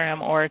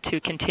program or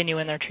to continue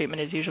in their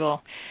treatment as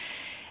usual.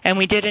 And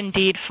we did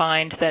indeed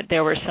find that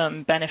there were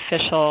some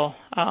beneficial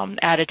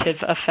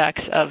additive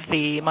effects of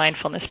the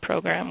mindfulness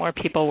program where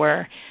people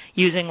were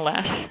using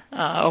less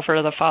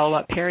over the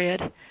follow-up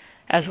period,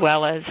 as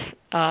well as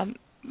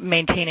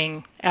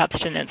maintaining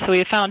abstinence. So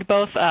we found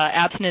both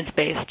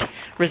abstinence-based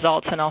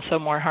results and also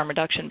more harm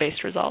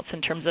reduction-based results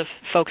in terms of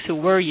folks who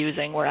were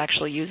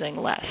actually using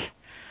less.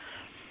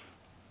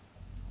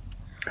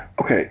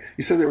 Okay.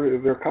 You said there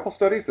were a couple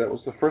studies. That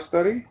was the first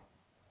study?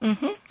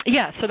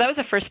 Yeah, so that was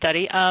the first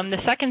study. The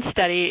second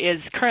study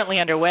is currently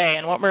underway,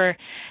 and what we're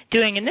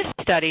doing in this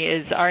study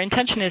is our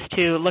intention is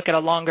to look at a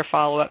longer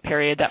follow-up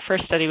period. That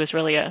first study was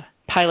really a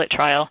pilot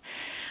trial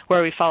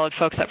where we followed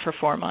folks up for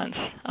 4 months.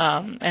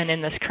 And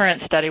in this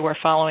current study, we're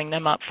following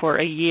them up for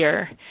a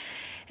year.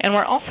 And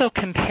we're also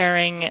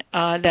comparing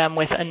them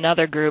with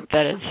another group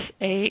that is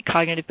a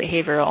cognitive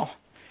behavioral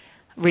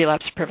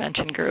relapse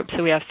prevention group.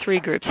 So we have 3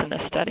 groups in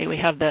this study. We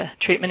have the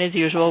treatment as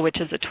usual, which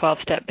is a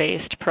 12-step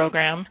based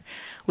program.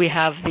 We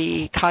have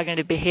the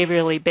cognitive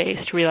behaviorally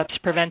based relapse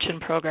prevention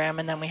program,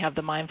 and then we have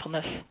the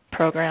mindfulness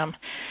program.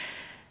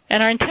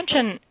 And our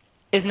intention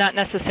is not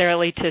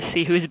necessarily to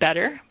see who's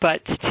better,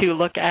 but to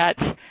look at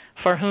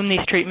for whom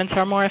these treatments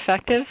are more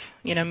effective.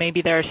 You know,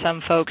 maybe there are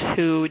some folks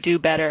who do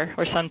better,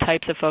 or some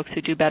types of folks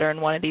who do better in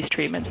one of these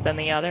treatments than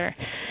the other.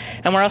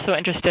 And we're also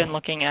interested in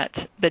looking at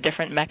the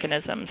different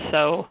mechanisms.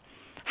 So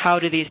how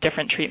do these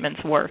different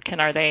treatments work, and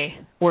are they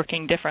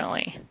working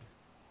differently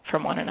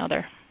from one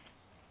another?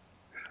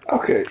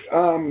 Okay.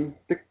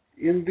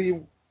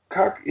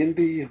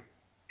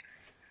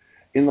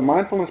 In the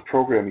mindfulness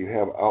program you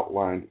have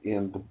outlined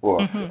in the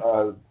book,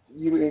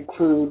 you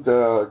include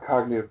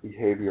cognitive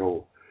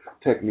behavioral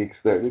techniques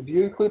there. Do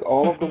you include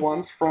all of the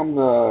ones from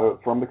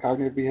the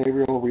cognitive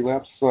behavioral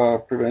relapse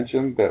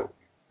prevention that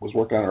was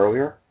worked on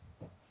earlier?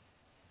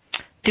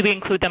 Do we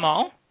include them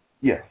all?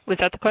 Yes. Was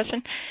that the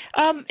question?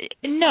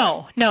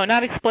 No,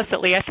 not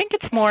explicitly. I think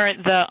it's more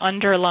the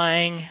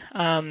underlying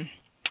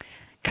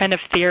kind of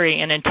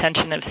theory and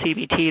intention of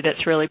CBT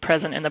that's really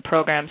present in the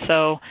program.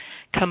 So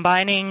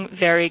combining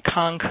very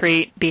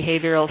concrete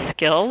behavioral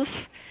skills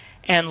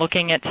and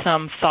looking at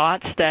some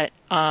thoughts that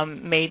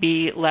may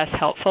be less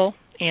helpful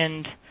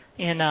in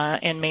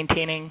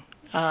maintaining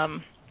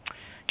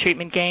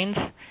treatment gains.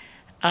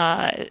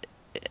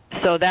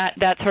 So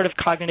that sort of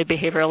cognitive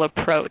behavioral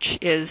approach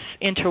is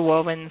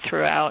interwoven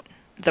throughout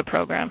the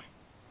program.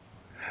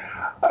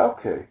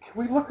 Okay. Can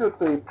we look at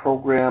the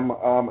program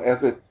as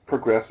it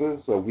progresses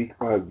week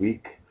by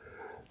week?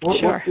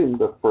 Sure. What's in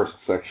the first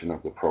section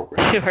of the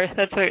program? Sure,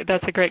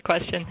 that's a great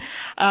question.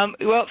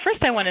 Well,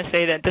 first I want to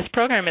say that this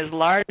program is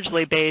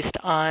largely based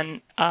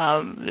on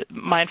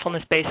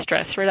mindfulness-based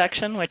stress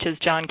reduction, which is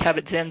John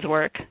Kabat-Zinn's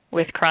work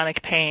with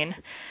chronic pain,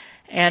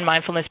 and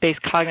mindfulness-based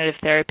cognitive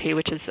therapy,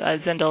 which is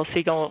Zindel,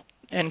 Siegel,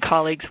 and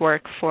colleagues'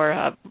 work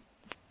for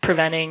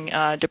preventing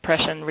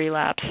depression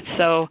relapse.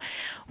 So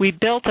we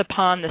built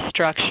upon the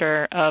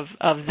structure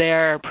of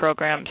their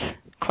programs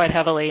quite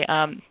heavily.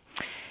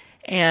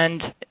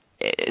 And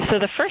so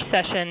the first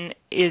session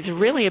is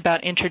really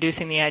about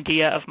introducing the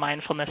idea of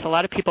mindfulness. A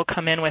lot of people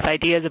come in with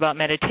ideas about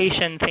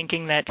meditation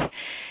thinking that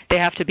they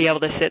have to be able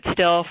to sit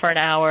still for an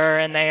hour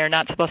and they are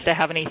not supposed to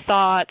have any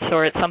thoughts,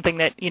 or it's something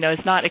that,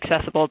 is not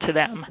accessible to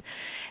them.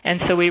 And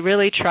so we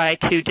really try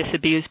to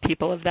disabuse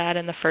people of that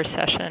in the first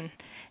session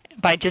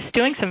by just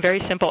doing some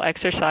very simple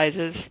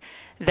exercises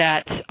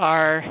that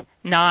are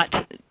not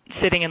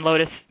sitting in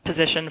lotus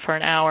position for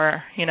an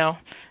hour,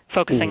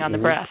 focusing on the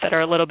breath, that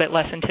are a little bit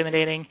less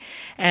intimidating,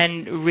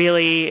 and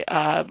really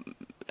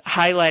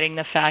highlighting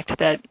the fact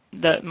that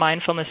the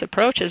mindfulness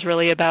approach is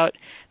really about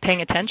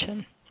paying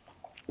attention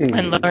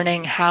and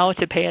learning how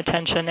to pay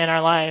attention in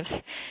our lives.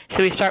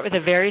 So we start with a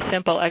very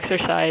simple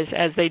exercise,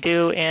 as they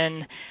do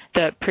in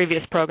the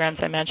previous programs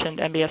I mentioned,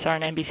 MBSR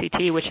and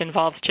MBCT, which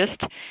involves just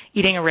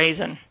eating a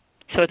raisin.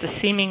 So it's a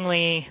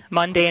seemingly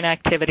mundane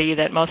activity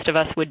that most of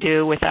us would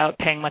do without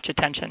paying much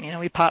attention.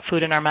 We pop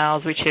food in our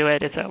mouths, we chew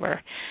it, it's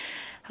over.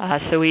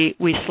 So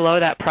we slow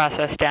that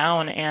process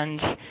down,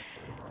 and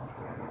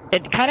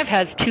it kind of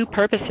has two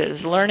purposes: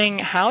 learning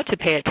how to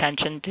pay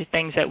attention to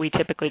things that we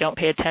typically don't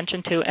pay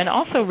attention to, and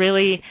also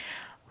really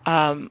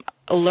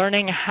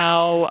learning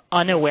how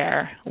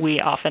unaware we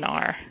often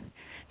are.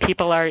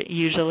 People are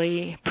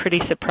usually pretty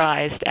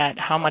surprised at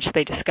how much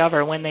they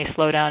discover when they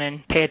slow down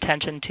and pay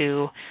attention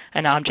to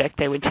an object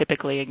they would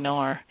typically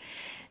ignore.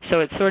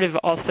 So it's sort of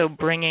also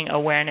bringing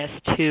awareness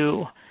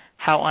to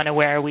how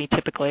unaware we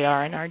typically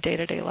are in our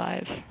day-to-day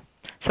lives.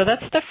 So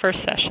that's the first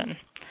session.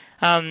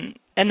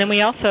 And then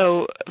we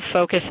also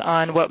focus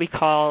on what we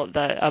call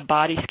a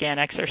body scan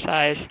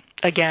exercise,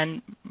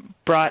 again,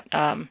 brought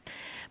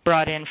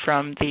in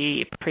from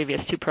the previous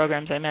two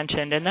programs I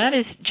mentioned. And that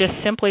is just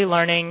simply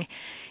learning,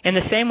 in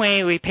the same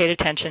way we paid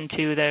attention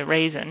to the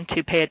raisin,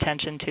 to pay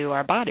attention to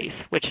our bodies,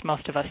 which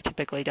most of us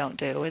typically don't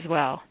do as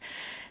well.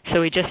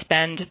 So we just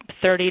spend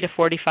 30 to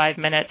 45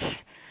 minutes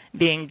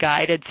being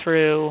guided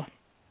through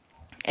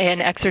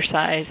an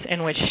exercise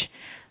in which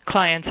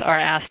clients are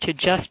asked to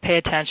just pay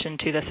attention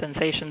to the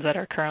sensations that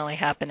are currently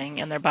happening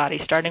in their body,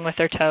 starting with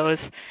their toes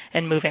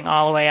and moving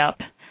all the way up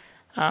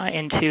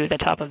into the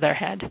top of their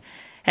head.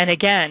 And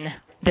again,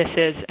 this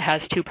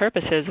has two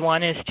purposes.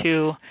 One is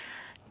to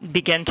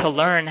begin to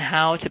learn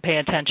how to pay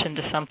attention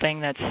to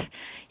something that's,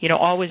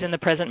 always in the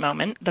present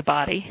moment, the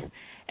body,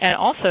 and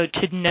also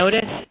to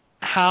notice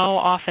how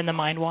often the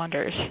mind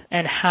wanders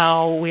and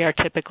how we are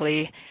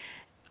typically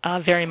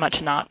very much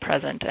not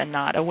present and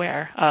not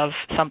aware of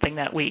something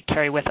that we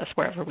carry with us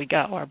wherever we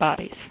go, our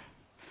bodies.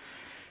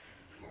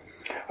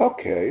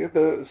 Okay,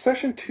 the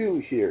session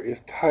 2 here is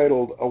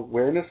titled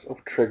Awareness of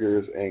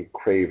Triggers and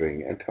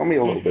Craving, and tell me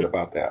a little bit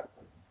about that.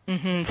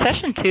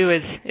 Session 2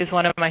 is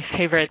one of my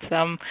favorites.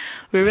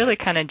 We really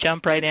kind of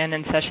jump right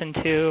in session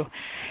 2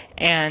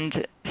 and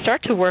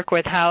start to work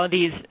with how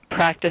these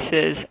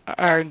practices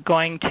are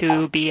going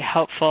to be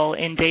helpful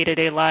in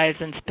day-to-day lives,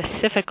 and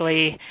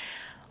specifically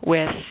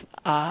with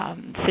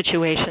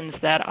situations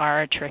that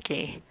are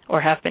tricky or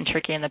have been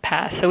tricky in the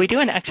past. So we do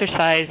an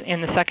exercise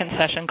in the second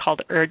session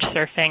called urge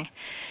surfing.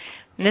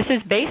 And this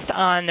is based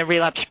on the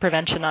relapse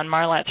prevention, on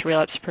Marlat's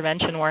relapse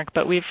prevention work,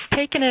 but we've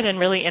taken it and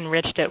really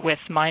enriched it with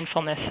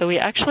mindfulness. So we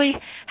actually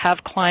have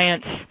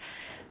clients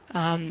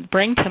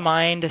bring to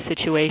mind a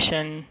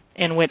situation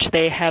in which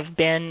they have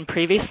been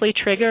previously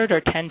triggered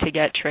or tend to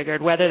get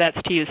triggered, whether that's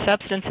to use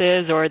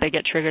substances or they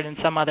get triggered in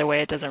some other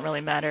way, it doesn't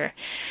really matter.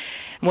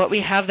 What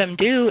we have them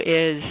do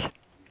is,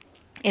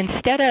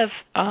 instead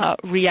of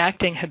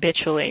reacting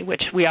habitually,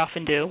 which we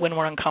often do when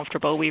we're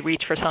uncomfortable, we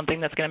reach for something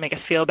that's going to make us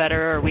feel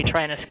better, or we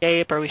try and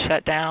escape, or we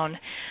shut down,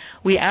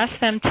 we ask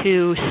them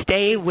to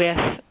stay with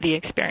the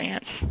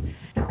experience.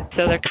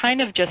 So they're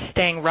kind of just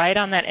staying right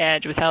on that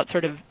edge without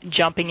sort of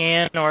jumping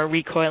in or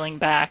recoiling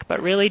back,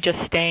 but really just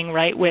staying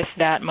right with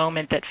that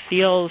moment that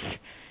feels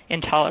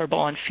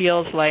intolerable and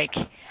feels like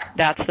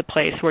that's the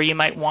place where you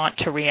might want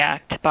to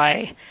react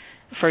by,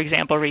 for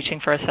example, reaching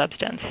for a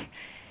substance.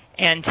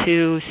 and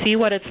to see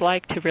what it's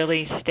like to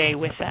really stay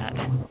with that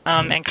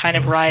and kind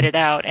of ride it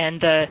out. And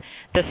the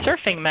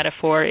surfing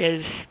metaphor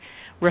is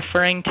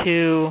referring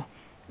to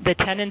the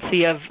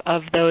tendency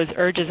of those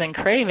urges and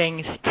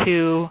cravings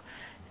to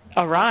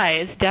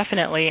arise,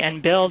 definitely,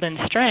 and build in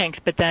strength,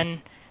 but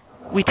then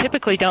we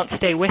typically don't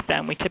stay with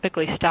them. We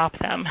typically stop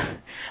them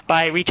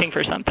by reaching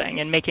for something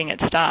and making it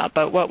stop.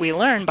 But what we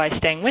learn by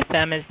staying with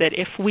them is that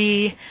if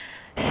we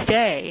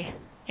stay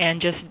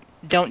and just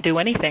don't do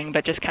anything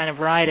but just kind of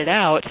ride it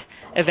out,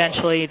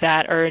 eventually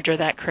that urge or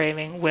that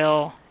craving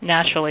will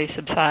naturally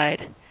subside.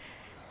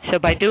 So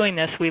by doing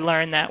this, we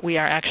learn that we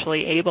are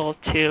actually able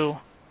to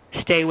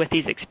stay with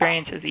these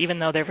experiences, even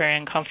though they're very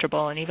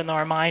uncomfortable, and even though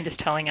our mind is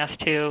telling us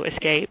to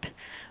escape,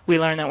 we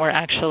learn that we're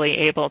actually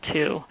able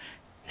to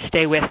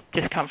stay with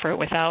discomfort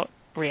without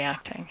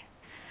reacting,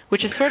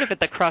 which is sort of at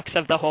the crux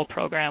of the whole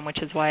program,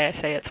 which is why I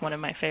say it's one of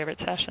my favorite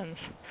sessions.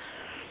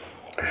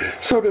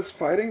 So does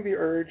fighting the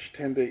urge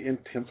tend to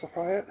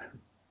intensify it?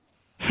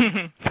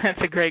 That's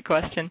a great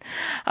question.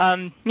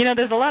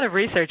 There's a lot of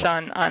research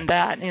on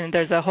that.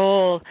 There's a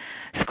whole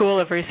school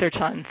of research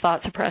on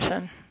thought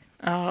suppression.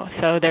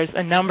 So there's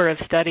a number of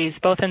studies,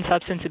 both in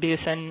substance abuse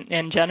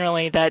and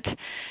generally, that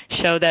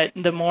show that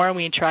the more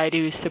we try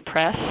to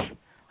suppress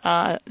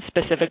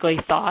specifically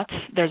thoughts,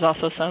 there's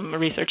also some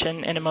research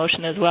in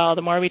emotion as well,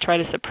 the more we try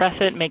to suppress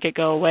it, make it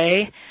go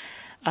away,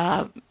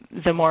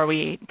 the more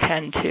we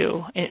tend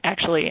to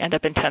actually end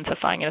up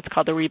intensifying it. It's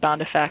called the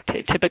rebound effect.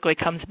 It typically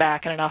comes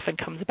back, and it often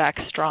comes back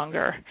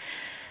stronger.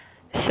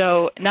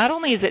 So not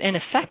only is it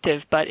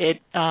ineffective, but it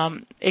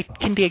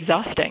can be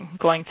exhausting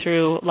going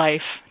through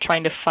life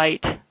trying to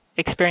fight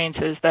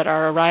experiences that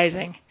are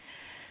arising.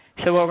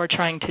 So what we're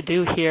trying to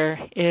do here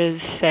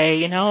is say,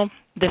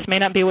 this may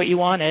not be what you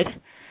wanted.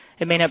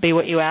 It may not be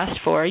what you asked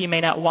for. You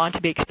may not want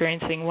to be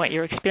experiencing what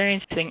you're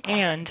experiencing,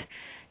 and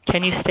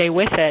can you stay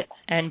with it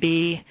and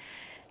be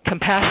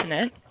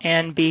compassionate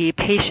and be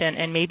patient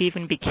and maybe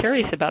even be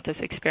curious about this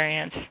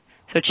experience?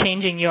 So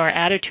changing your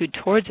attitude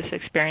towards this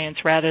experience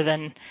rather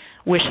than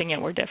wishing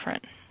it were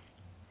different.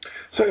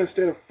 So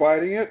instead of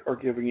fighting it or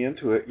giving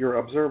into it, you're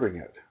observing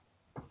it.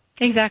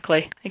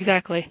 Exactly.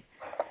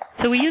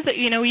 So we use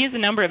a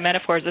number of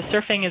metaphors. The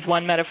surfing is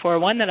one metaphor.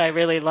 One that I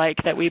really like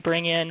that we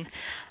bring in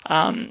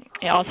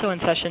also in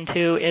session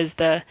 2 is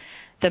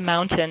the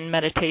mountain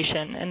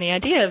meditation. And the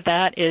idea of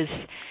that is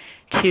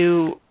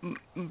to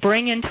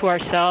bring into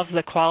ourselves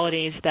the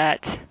qualities that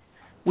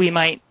we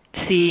might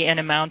see in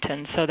a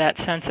mountain. So that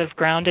sense of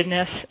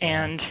groundedness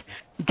and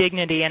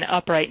dignity and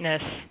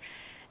uprightness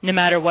no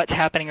matter what's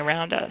happening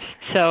around us.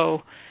 So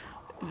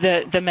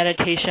the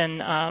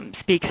meditation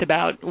speaks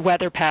about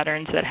weather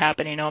patterns that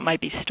happen. It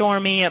might be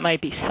stormy, it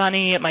might be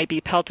sunny, it might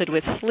be pelted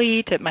with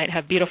sleet, it might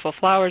have beautiful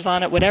flowers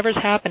on it. Whatever's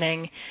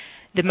happening,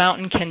 the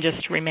mountain can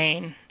just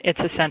remain its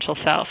essential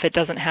self. It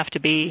doesn't have to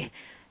be,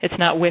 it's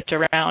not whipped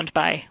around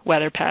by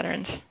weather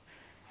patterns.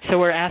 So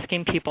we're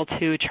asking people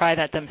to try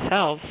that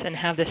themselves and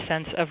have this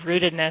sense of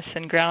rootedness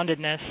and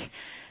groundedness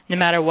no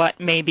matter what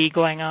may be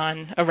going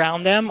on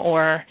around them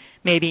or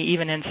maybe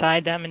even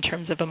inside them in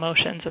terms of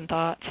emotions and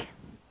thoughts.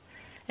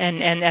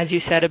 And as you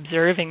said,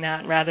 observing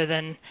that rather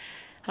than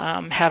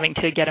having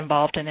to get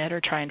involved in it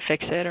or try and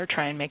fix it or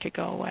try and make it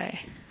go away.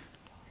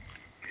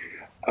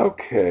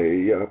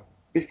 Okay.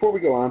 Before we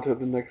go on to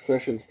the next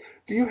sessions,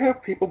 do you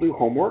have people do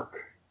homework?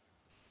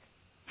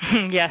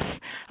 Yes,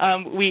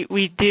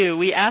 we do.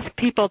 We ask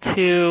people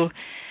to,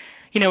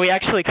 we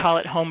actually call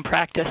it home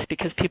practice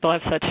because people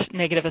have such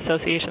negative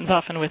associations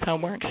often with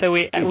homework. So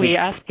we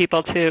ask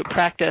people to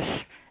practice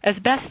as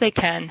best they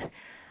can,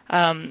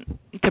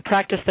 to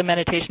practice the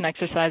meditation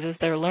exercises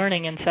they're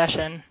learning in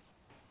session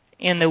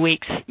in the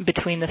weeks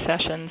between the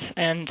sessions.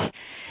 And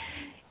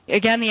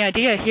again, the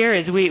idea here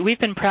is we've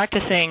been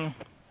practicing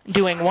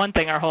doing one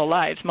thing our whole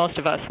lives, most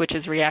of us, which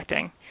is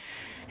reacting.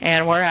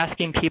 And we're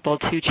asking people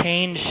to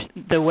change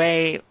the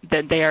way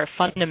that they are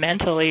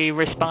fundamentally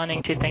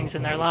responding to things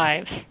in their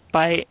lives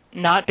by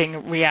not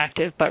being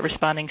reactive but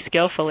responding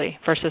skillfully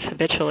versus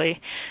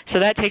habitually. So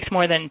that takes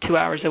more than 2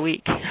 hours a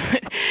week.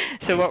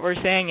 So what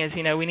we're saying is,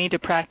 we need to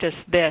practice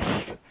this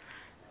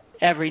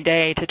every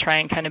day to try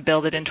and kind of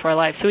build it into our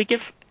life. So we give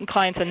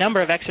clients a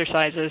number of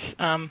exercises.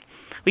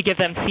 We give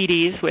them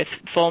CDs with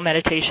full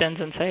meditations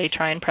and say,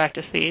 try and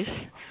practice these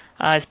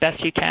as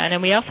best you can.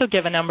 And we also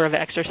give a number of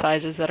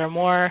exercises that are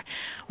more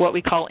what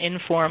we call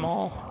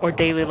informal or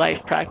daily life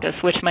practice,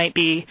 which might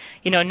be,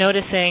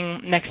 noticing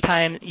next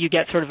time you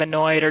get sort of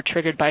annoyed or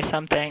triggered by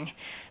something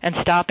and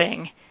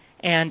stopping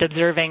and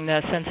observing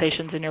the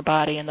sensations in your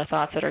body and the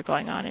thoughts that are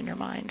going on in your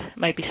mind. It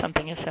might be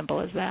something as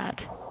simple as that.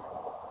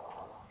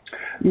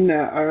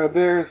 Now, are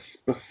there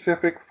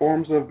specific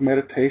forms of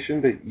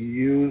meditation that you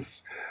use,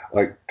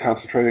 like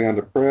concentrating on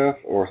the breath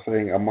or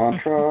saying a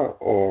mantra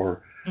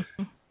or...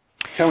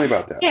 Tell me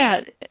about that. Yeah,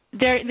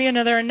 there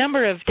are a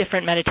number of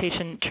different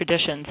meditation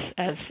traditions,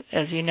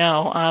 as you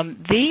know.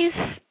 These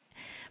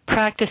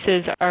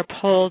practices are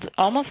pulled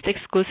almost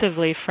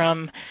exclusively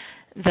from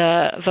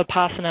the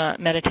Vipassana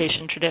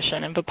meditation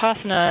tradition, and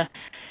Vipassana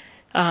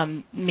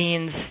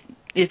means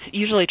it's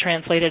usually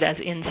translated as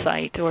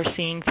insight or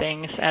seeing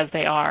things as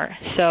they are.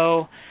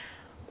 So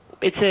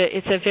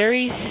it's a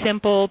very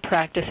simple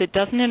practice. It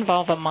doesn't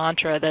involve a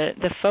mantra.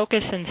 The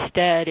focus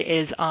instead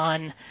is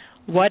on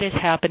what is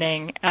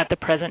happening at the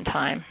present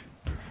time.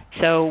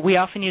 So we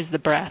often use the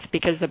breath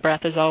because the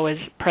breath is always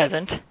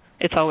present.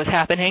 It's always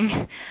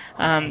happening.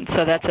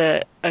 So that's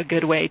a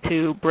good way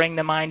to bring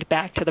the mind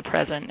back to the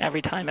present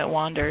every time it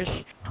wanders.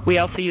 We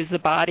also use the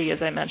body, as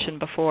I mentioned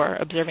before,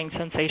 observing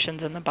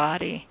sensations in the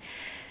body.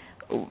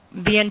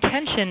 The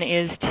intention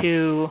is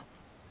to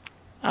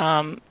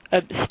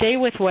stay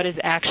with what is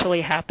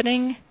actually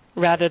happening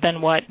rather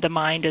than what the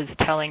mind is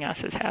telling us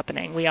is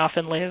happening. We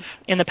often live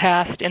in the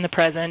past, in the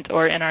present,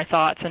 or in our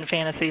thoughts in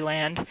fantasy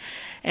land.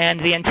 And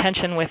the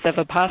intention with the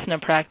Vipassana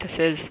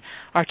practices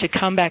are to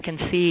come back and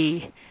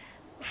see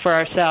for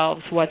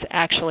ourselves what's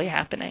actually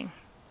happening.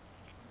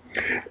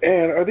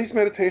 And are these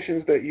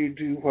meditations that you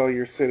do while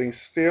you're sitting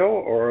still,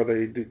 or are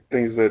they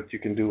things that you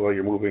can do while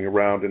you're moving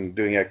around and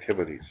doing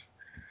activities?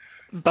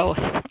 Both,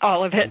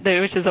 all of it,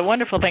 which is a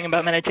wonderful thing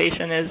about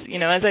meditation is,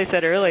 as I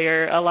said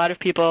earlier, a lot of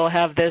people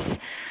have this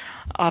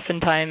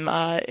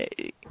oftentimes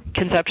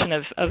conception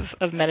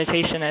of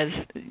meditation as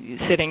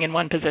sitting in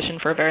one position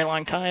for a very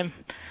long time,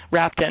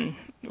 wrapped in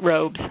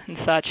robes and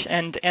such.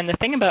 And the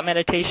thing about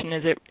meditation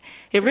is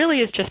it really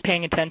is just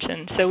paying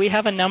attention. So we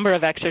have a number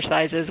of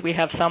exercises. We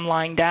have some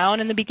lying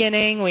down in the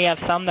beginning. We have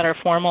some that are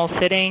formal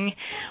sitting.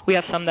 We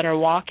have some that are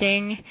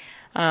walking.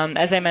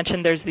 As I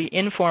mentioned, there's the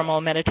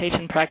informal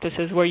meditation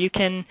practices where you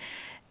can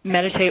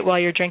meditate while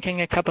you're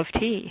drinking a cup of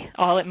tea.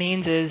 All it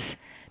means is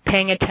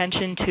paying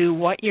attention to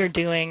what you're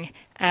doing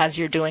as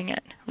you're doing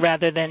it,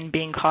 rather than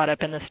being caught up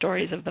in the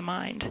stories of the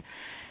mind.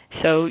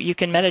 So you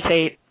can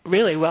meditate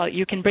really well.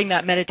 You can bring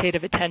that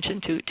meditative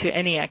attention to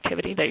any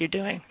activity that you're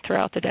doing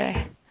throughout the day.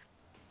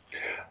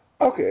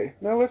 Okay,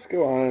 now let's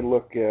go on and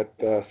look at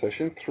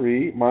Session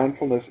 3,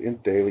 Mindfulness in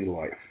Daily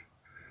Life.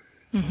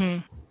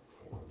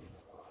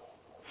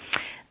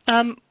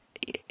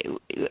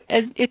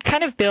 It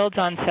kind of builds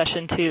on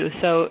Session 2.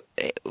 So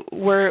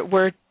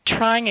we're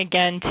trying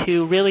again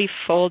to really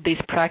fold these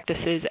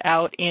practices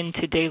out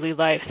into daily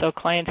life so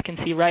clients can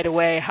see right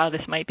away how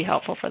this might be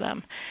helpful for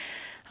them.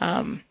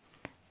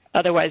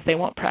 Otherwise, they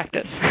won't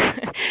practice.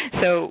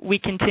 So we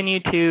continue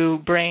to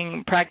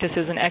bring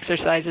practices and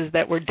exercises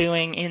that we're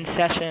doing in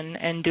session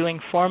and doing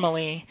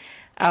formally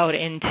out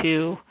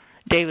into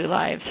daily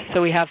lives.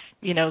 So we have,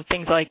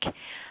 things like,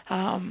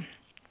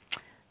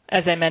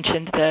 as I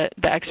mentioned,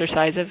 the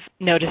exercise of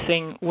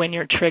noticing when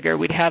you're triggered.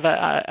 We'd have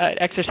an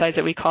exercise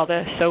that we call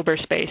the SOBER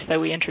space that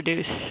we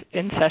introduce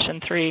in Session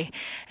 3.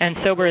 And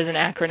SOBER is an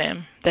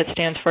acronym that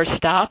stands for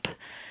Stop,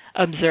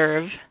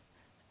 Observe,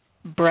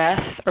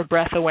 Breath or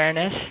Breath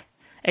Awareness,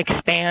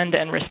 Expand,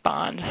 and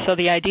Respond. So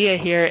the idea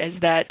here is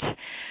that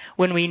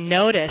when we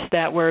notice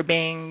that we're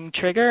being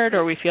triggered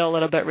or we feel a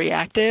little bit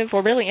reactive,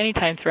 or really any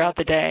time throughout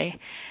the day,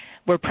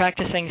 we're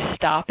practicing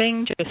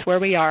stopping just where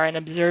we are and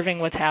observing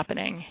what's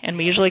happening. And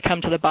we usually come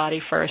to the body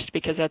first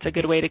because that's a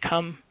good way to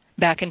come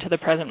back into the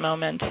present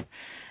moment.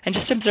 And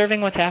just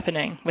observing what's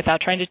happening without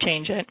trying to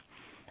change it.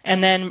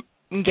 And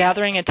then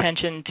gathering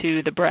attention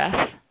to the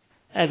breath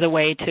as a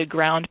way to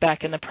ground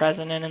back in the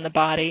present and in the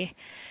body.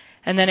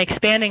 And then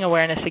expanding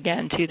awareness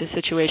again to the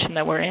situation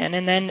that we're in.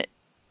 And then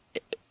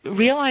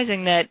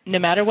realizing that no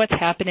matter what's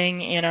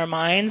happening in our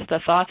minds, the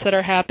thoughts that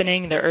are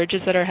happening, the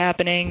urges that are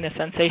happening, the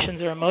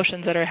sensations or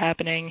emotions that are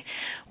happening,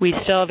 we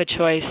still have a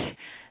choice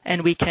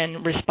and we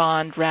can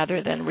respond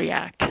rather than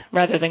react.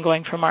 Rather than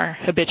going from our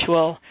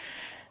habitual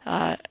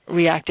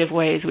reactive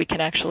ways, we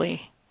can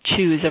actually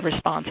choose a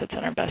response that's in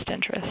our best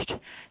interest.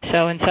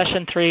 So in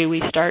Session 3,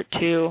 we start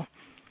to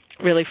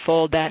really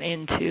fold that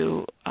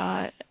into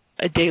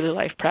a daily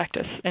life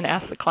practice and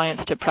ask the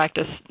clients to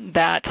practice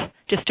that.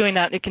 Just doing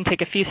that, it can take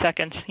a few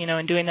seconds,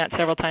 and doing that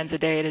several times a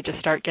day to just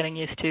start getting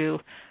used to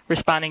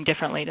responding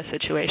differently to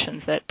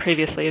situations that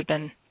previously have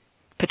been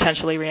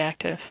potentially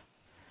reactive.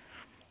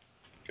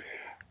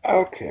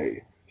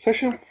 Okay.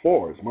 Session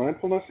 4 is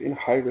Mindfulness in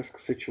High-Risk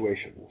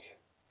Situations.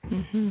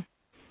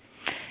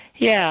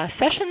 Yeah,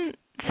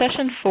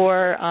 Session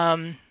 4,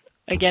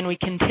 again, we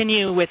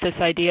continue with this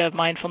idea of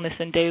mindfulness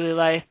in daily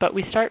life, but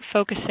we start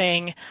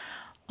focusing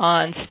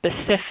on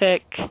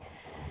specific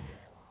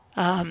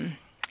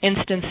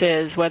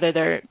instances, whether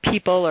they're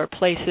people or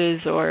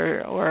places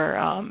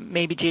or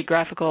maybe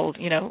geographical,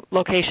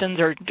 locations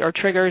or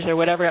triggers or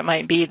whatever it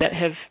might be that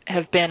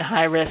have been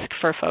high risk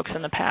for folks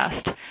in the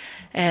past,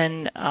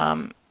 and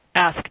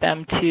ask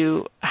them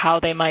to how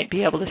they might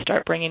be able to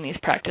start bringing these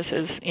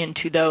practices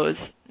into those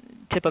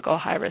typical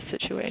high risk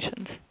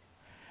situations.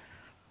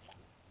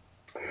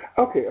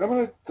 Okay, I'm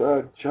going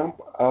to jump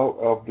out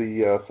of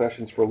the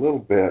sessions for a little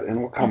bit, and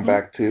we'll come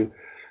back to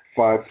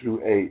 5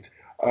 through 8.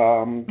 I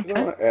want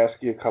to ask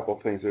you a couple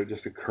of things that are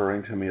just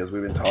occurring to me as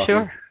we've been talking.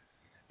 Sure.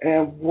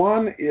 And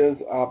one is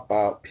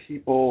about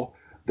people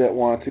that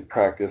want to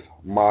practice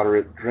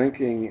moderate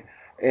drinking,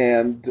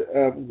 and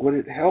would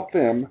it help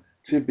them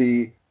to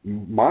be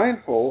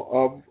mindful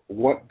of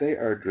what they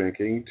are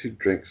drinking, to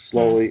drink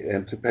slowly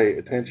and to pay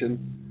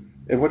attention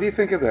And what do you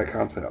think of that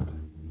concept?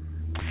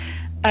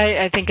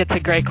 I think it's a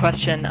great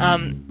question.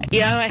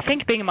 I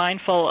think being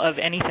mindful of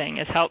anything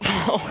is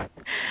helpful.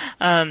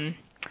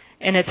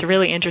 And it's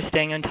really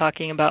interesting in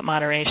talking about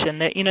moderation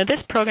that,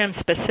 this program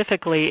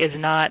specifically is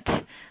not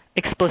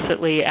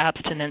explicitly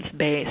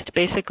abstinence-based.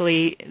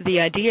 Basically, the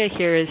idea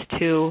here is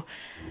to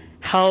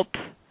help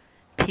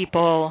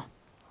people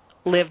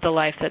live the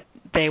life that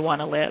they want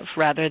to live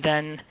rather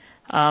than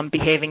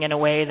behaving in a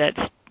way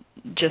that's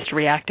just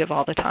reactive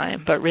all the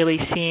time, but really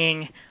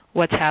seeing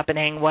what's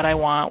happening, what I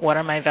want, what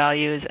are my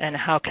values, and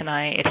how can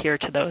I adhere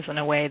to those in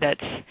a way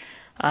that's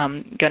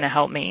going to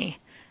help me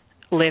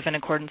live in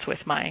accordance with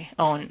my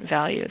own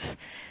values.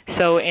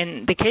 So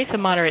in the case of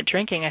moderate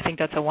drinking, I think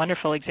that's a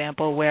wonderful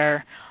example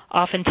where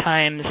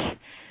oftentimes,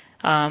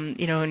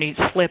 when you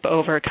slip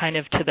over kind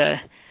of to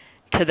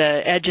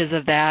the edges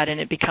of that and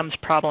it becomes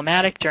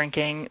problematic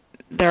drinking,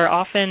 there are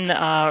often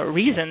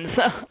reasons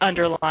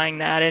underlying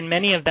that, and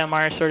many of them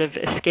are sort of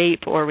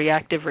escape or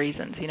reactive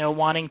reasons,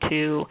 wanting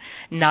to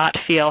not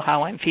feel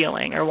how I'm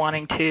feeling, or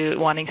wanting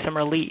some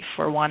relief,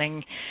 or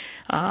wanting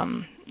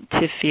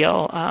to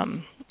feel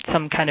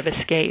some kind of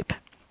escape.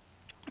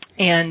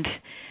 And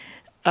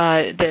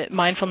the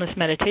mindfulness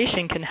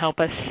meditation can help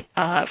us,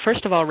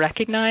 first of all,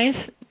 recognize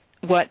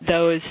what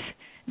those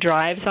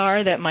drives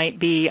are that might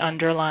be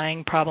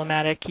underlying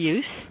problematic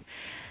use,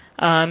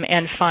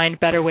 and find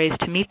better ways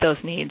to meet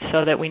those needs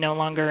so that we no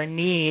longer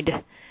need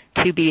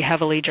to be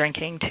heavily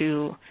drinking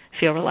to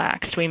feel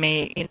relaxed. We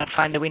may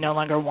find that we no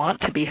longer want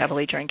to be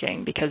heavily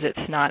drinking because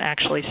it's not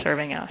actually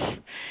serving us.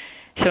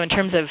 So in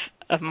terms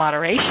of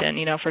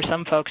moderation, for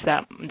some folks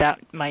that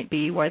might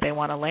be where they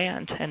want to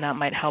land, and that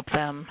might help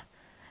them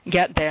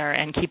get there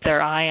and keep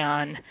their eye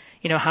on,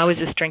 how is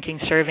this drinking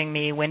serving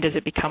me? When does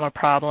it become a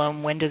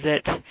problem? When does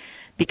it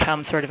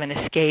become sort of an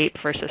escape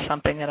versus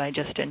something that I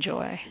just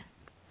enjoy?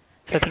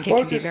 So I think it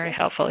can be very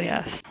helpful,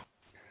 yes.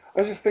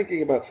 I was just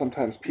thinking about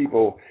sometimes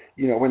people,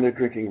 when they're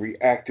drinking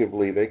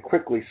reactively, they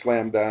quickly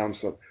slam down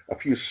a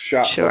few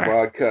shots of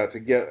vodka to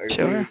get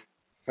a really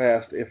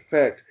fast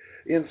effect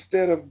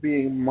instead of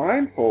being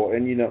mindful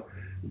and,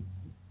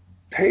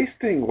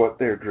 tasting what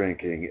they're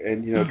drinking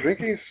and,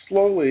 drinking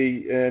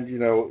slowly and,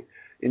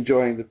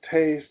 enjoying the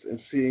taste and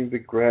seeing the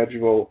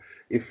gradual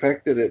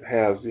effect that it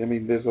has. I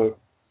mean,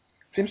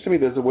 seems to me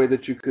there's a way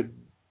that you could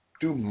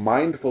do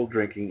mindful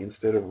drinking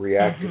instead of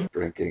reactive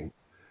drinking.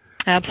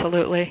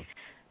 Absolutely,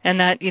 and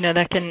that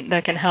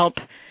that can help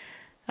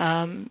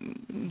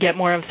get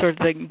more of sort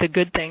of the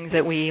good things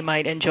that we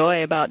might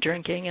enjoy about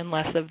drinking, and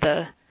less of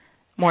the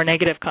more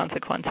negative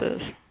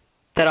consequences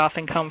that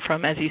often come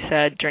from, as you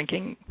said,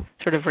 drinking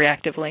sort of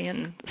reactively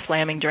and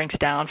slamming drinks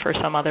down for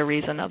some other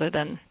reason other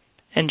than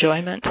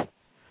enjoyment.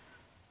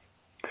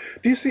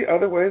 Do you see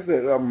other ways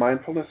that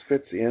mindfulness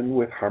fits in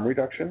with harm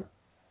reduction?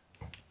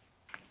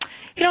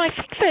 I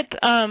think that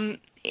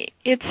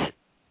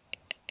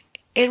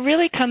it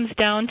really comes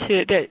down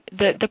to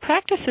the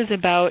practice is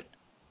about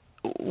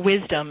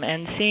wisdom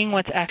and seeing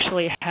what's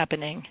actually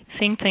happening,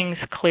 seeing things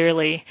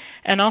clearly,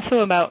 and also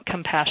about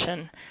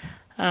compassion.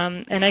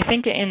 And I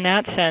think in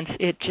that sense,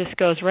 it just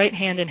goes right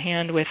hand in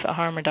hand with a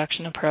harm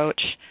reduction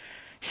approach.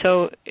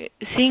 So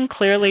seeing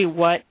clearly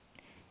what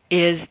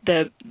is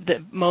the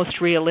most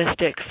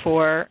realistic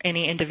for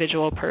any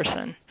individual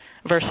person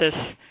versus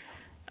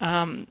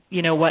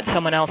what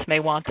someone else may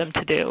want them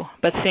to do.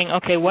 But seeing,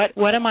 okay,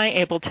 what am I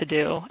able to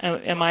do?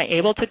 Am I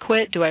able to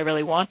quit? Do I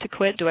really want to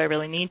quit? Do I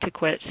really need to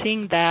quit?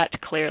 Seeing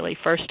that clearly,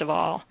 first of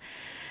all.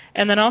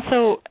 And then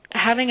also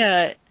having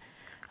a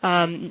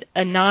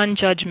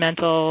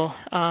non-judgmental,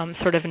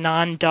 sort of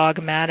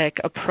non-dogmatic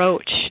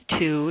approach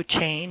to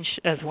change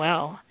as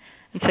well.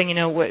 And saying,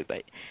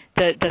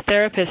 the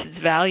therapist's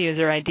values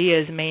or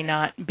ideas may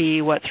not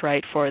be what's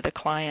right for the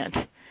client.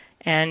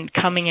 And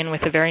coming in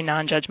with a very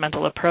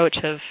non-judgmental approach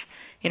of,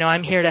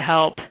 I'm here to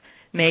help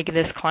make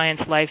this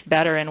client's life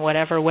better in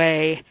whatever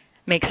way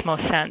makes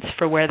most sense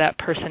for where that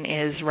person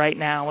is right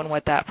now and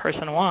what that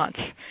person wants.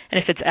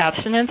 And if it's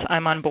abstinence,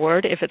 I'm on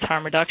board. If it's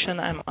harm reduction,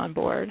 I'm on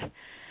board.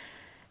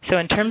 So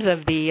in terms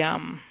of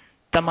the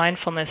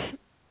mindfulness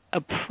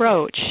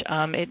approach,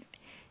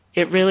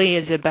 it really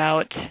is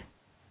about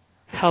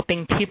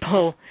helping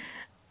people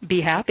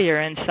be happier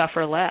and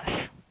suffer less.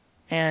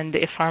 And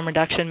if harm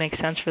reduction makes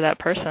sense for that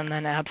person,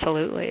 then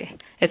absolutely.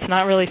 It's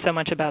not really so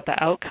much about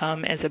the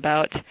outcome as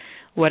about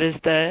what does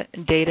the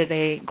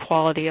day-to-day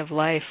quality of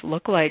life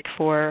look like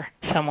for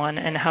someone,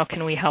 and how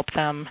can we help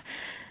them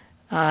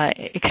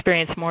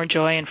experience more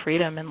joy and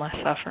freedom and less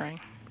suffering.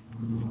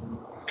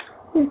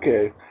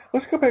 Okay.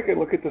 Let's go back and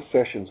look at the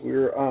sessions.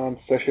 We're on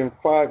session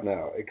 5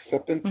 now,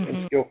 acceptance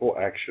and skillful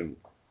action.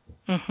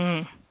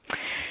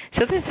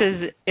 So this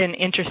is an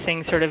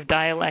interesting sort of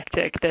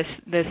dialectic,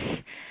 this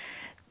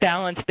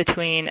balance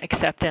between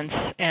acceptance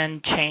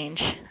and change.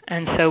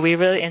 And so we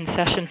really, in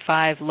session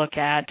 5, look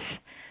at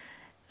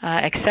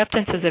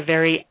acceptance as a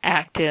very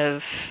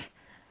active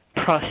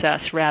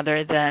process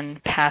rather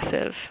than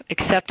passive.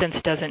 Acceptance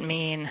doesn't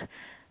mean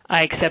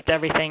I accept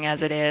everything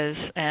as it is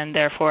and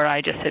therefore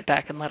I just sit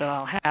back and let it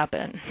all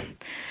happen.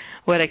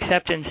 What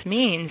acceptance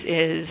means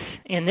is,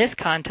 in this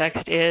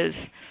context, is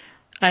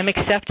I'm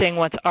accepting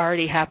what's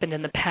already happened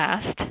in the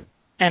past,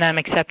 and I'm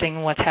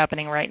accepting what's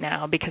happening right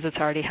now because it's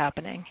already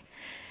happening.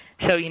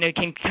 So, you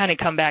can kind of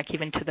come back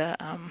even to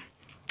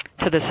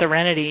the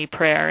serenity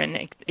prayer and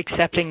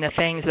accepting the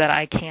things that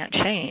I can't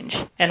change,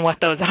 and what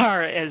those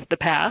are is the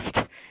past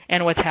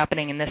and what's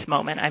happening in this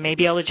moment. I may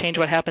be able to change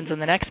what happens in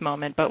the next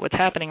moment, but what's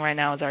happening right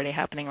now is already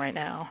happening right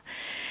now.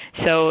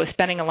 So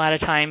spending a lot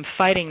of time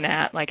fighting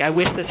that, like, I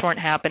wish this weren't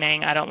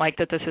happening, I don't like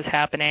that this is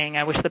happening,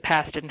 I wish the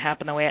past didn't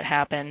happen the way it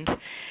happened,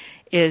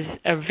 is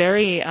a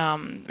very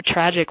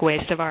tragic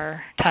waste of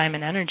our time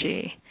and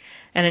energy.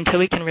 And until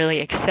we can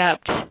really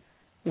accept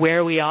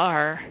where we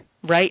are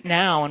right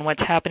now and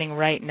what's happening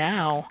right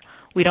now,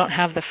 we don't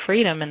have the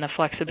freedom and the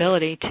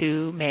flexibility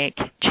to make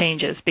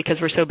changes because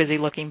we're so busy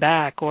looking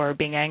back or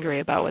being angry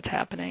about what's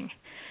happening.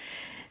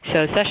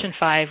 So session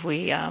 5,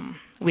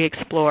 we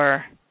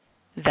explore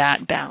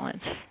that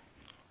balance.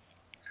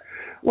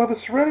 Well, the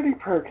Serenity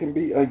Prayer can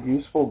be a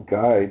useful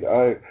guide.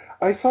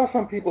 I saw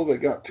some people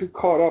that got too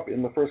caught up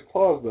in the first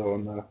clause, though,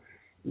 and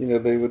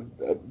they would.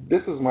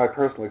 This is my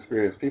personal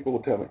experience. People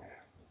would tell me,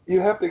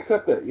 "You have to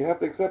accept that. You have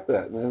to accept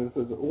that." And then it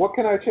says, "What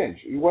can I change?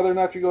 Whether or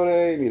not you go to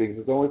AA meetings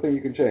is the only thing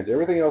you can change.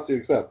 Everything else you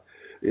accept."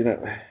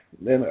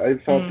 And I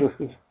felt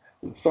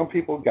some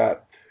people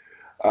got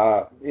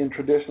in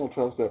traditional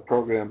 12-step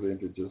programs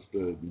into just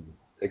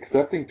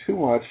accepting too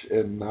much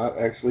and not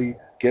actually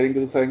getting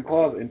to the second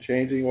clause and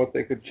changing what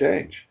they could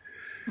change.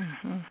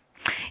 Mm-hmm.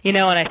 And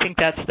I think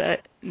that's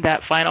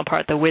that final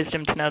part, the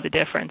wisdom to know the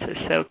difference, is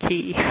so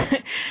key.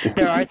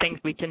 There are things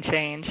we can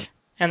change,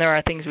 and there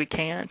are things we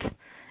can't.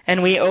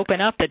 And we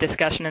open up the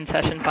discussion in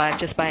session 5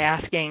 just by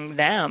asking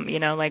them,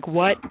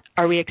 what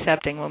are we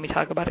accepting when we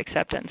talk about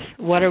acceptance?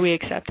 What are we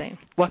accepting?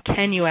 What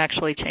can you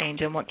actually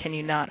change and what can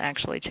you not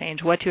actually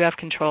change? What do you have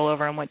control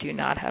over and what do you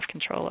not have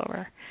control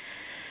over?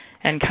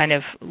 And kind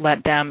of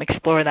let them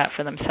explore that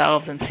for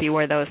themselves and see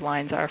where those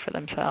lines are for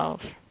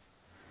themselves.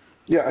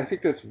 Yeah, I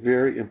think that's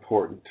very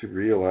important to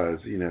realize,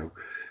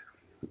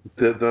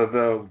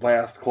 the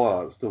last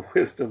clause, the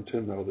wisdom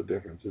to know the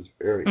difference is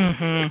very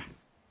important.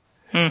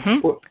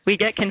 Mm-hmm. Well, we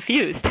get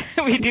confused.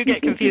 We do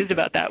get confused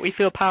about that. We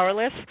feel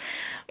powerless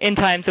in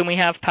times when we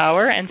have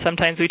power, and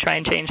sometimes we try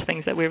and change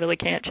things that we really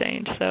can't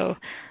change. So,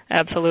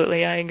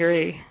 absolutely, I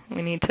agree.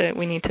 We need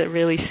to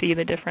really see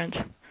the difference.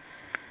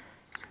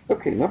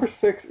 Okay, number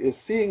 6 is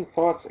seeing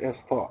thoughts as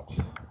thoughts.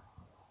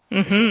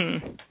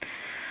 Mm-hmm.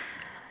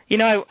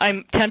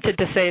 I'm tempted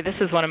to say this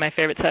is one of my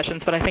favorite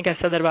sessions, but I think I've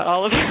said that about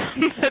all of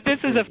them. But this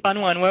is a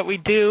fun one. What we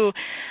do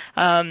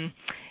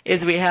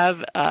is we have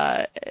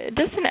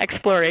just an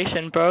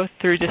exploration, both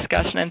through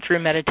discussion and through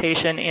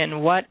meditation,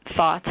 in what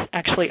thoughts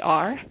actually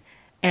are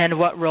and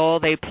what role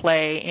they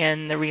play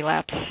in the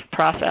relapse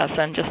process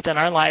and just in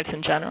our lives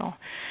in general.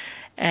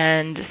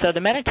 And so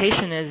the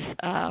meditation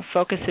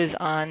focuses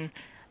on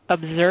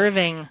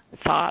observing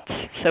thoughts.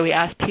 So we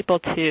ask people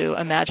to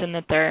imagine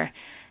that they're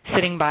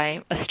sitting by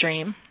a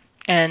stream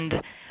and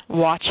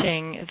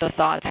watching the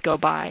thoughts go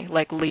by,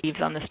 like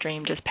leaves on the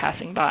stream just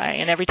passing by.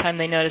 And every time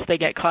they notice they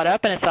get caught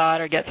up in a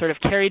thought or get sort of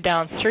carried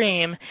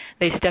downstream,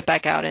 they step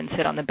back out and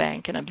sit on the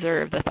bank and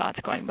observe the thoughts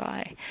going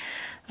by.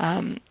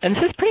 And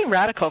this is pretty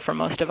radical for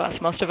most of us.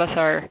 Most of us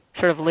are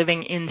sort of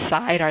living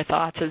inside our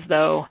thoughts as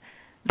though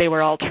they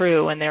were all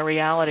true and they're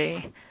reality.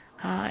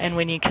 And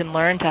when you can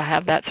learn to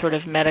have that sort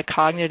of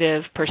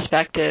metacognitive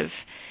perspective,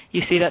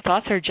 you see that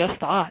thoughts are just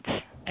thoughts,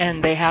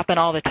 and they happen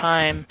all the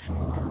time,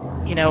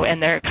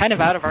 and they're kind of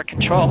out of our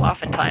control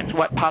oftentimes,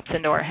 what pops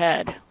into our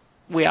head.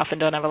 We often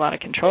don't have a lot of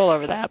control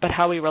over that, but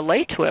how we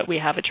relate to it, we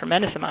have a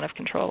tremendous amount of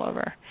control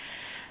over.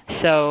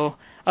 So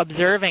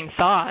observing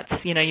thoughts,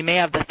 you may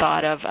have the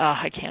thought of,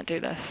 I can't do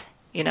this.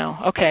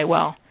 Okay,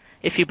 well,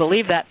 if you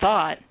believe that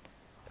thought,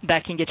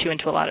 that can get you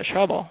into a lot of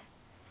trouble.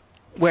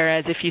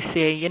 Whereas if you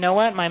see, you know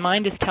what, my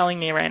mind is telling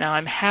me right now,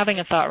 I'm having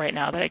a thought right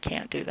now that I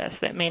can't do this,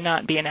 that may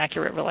not be an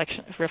accurate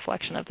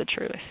reflection of the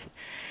truth.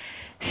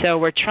 So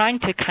we're trying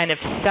to kind of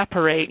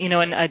separate,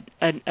 and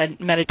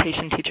a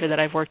meditation teacher that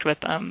I've worked with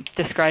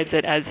describes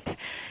it as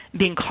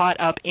being caught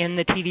up in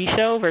the TV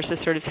show versus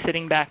sort of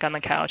sitting back on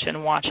the couch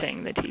and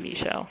watching the TV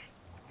show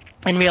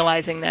and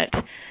realizing that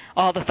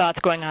all the thoughts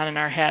going on in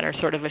our head are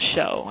sort of a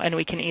show, and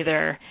we can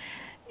either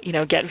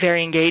get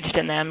very engaged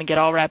in them and get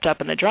all wrapped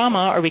up in the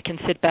drama, or we can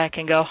sit back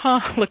and go,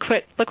 look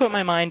what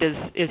my mind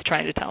is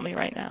trying to tell me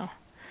right now.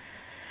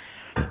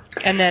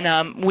 And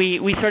then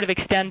we sort of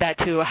extend that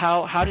to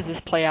how does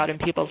this play out in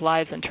people's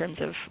lives in terms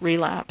of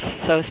relapse.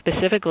 So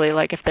specifically,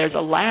 like if there's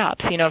a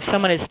lapse, if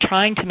someone is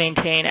trying to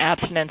maintain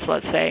abstinence,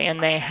 let's say,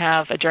 and they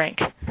have a drink,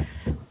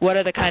 what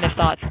are the kind of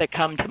thoughts that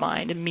come to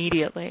mind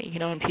immediately?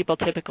 And people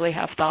typically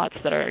have thoughts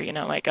that are,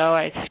 like, oh,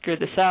 I screwed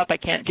this up, I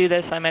can't do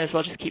this, I might as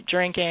well just keep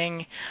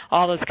drinking,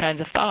 all those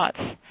kinds of thoughts.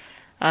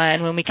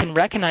 And when we can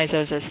recognize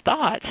those as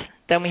thoughts,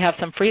 then we have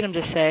some freedom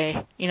to say,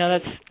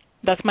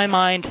 that's my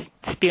mind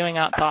spewing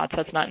out thoughts.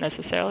 That's not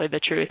necessarily the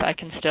truth. I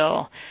can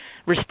still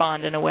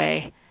respond in a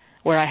way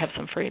where I have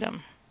some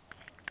freedom.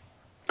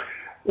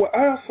 Well,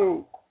 I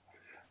also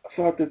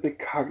thought that the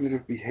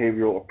cognitive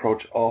behavioral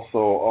approach also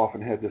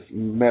often had this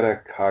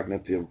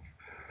metacognitive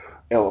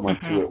element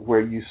to it,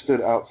 where you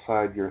stood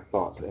outside your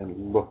thoughts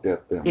and looked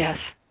at them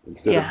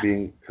instead of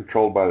being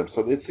controlled by them.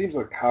 So it seems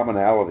a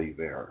commonality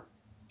there.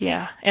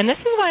 Yeah, and this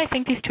is why I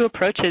think these two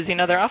approaches,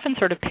 they're often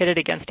sort of pitted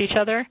against each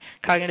other,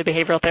 cognitive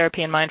behavioral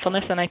therapy and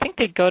mindfulness, and I think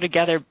they go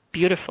together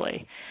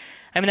beautifully.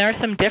 I mean, there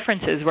are some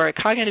differences where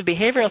cognitive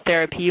behavioral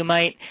therapy, you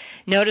might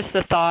notice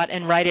the thought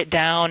and write it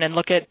down and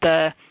look at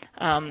the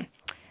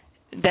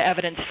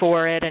evidence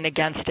for it and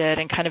against it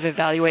and kind of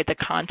evaluate the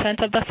content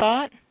of the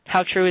thought.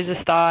 How true is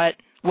this thought?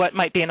 What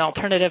might be an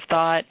alternative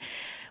thought?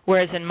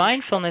 Whereas in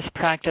mindfulness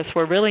practice,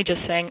 we're really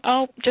just saying,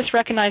 just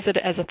recognize it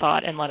as a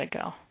thought and let it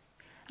go.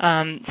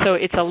 So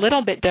it's a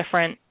little bit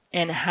different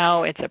in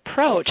how it's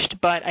approached,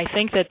 but I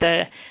think that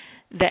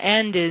the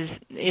end is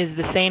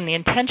the same. The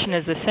intention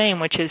is the same,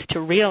 which is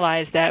to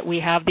realize that we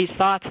have these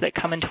thoughts that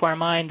come into our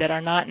mind that are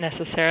not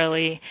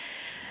necessarily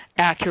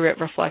accurate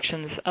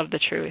reflections of the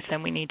truth,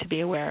 and we need to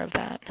be aware of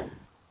that.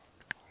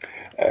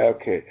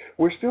 Okay.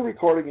 We're still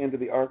recording into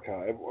the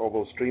archive,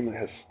 although streaming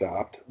has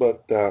stopped,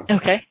 but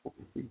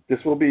this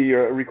will be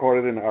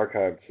recorded and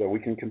archived, so we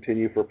can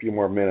continue for a few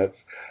more minutes.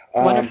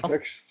 Wonderful.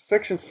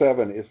 Section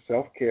 7 is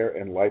self-care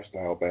and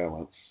lifestyle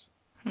balance.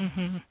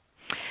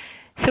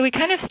 So we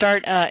kind of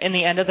start in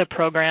the end of the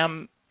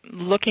program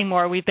looking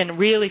more. We've been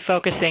really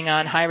focusing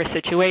on high-risk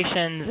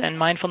situations and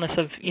mindfulness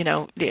of,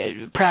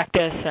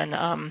 practice,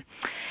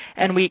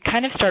 and we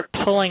kind of start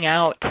pulling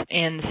out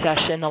in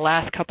the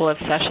last couple of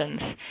sessions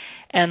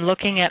and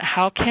looking at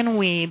how can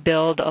we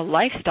build a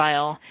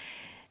lifestyle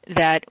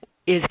that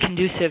is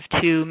conducive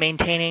to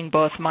maintaining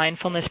both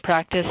mindfulness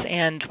practice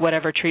and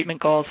whatever treatment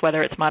goals,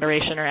 whether it's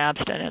moderation or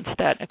abstinence,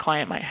 that a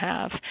client might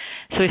have.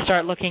 So we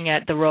start looking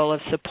at the role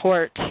of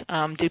support.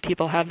 Do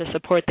people have the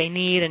support they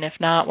need? And if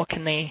not,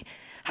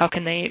 how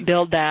can they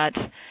build that?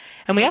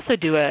 And we also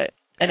do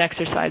an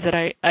exercise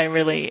that I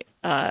really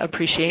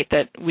appreciate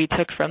that we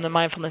took from the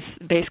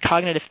mindfulness-based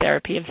cognitive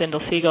therapy of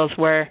Zindel Seagulls,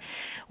 where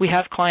we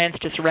have clients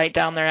just write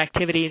down their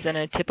activities in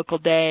a typical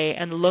day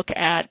and look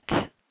at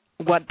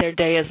what their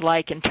day is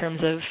like in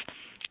terms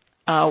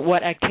of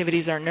what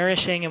activities are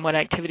nourishing and what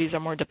activities are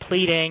more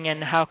depleting,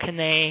 and how can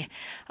they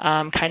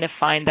kind of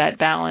find that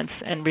balance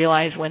and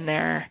realize when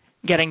they're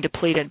getting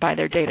depleted by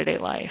their day-to-day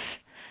life.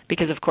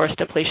 Because, of course,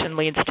 depletion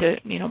leads to,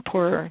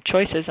 poorer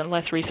choices and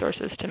less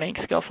resources to make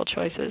skillful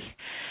choices.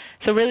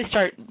 So really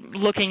start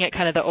looking at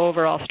kind of the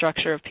overall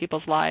structure of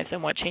people's lives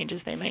and what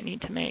changes they might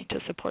need to make to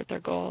support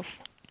their goals.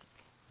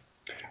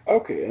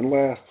 Okay, and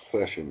last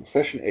session,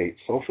 Session 8,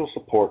 social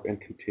support and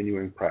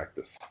continuing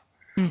practice.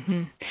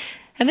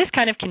 And this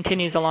kind of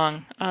continues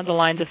along the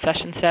lines of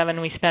Session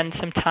 7. We spend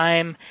some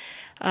time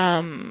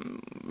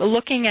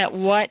looking at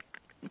what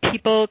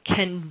people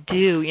can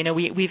do.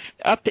 We've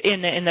up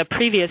in the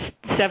previous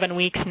 7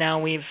 weeks now,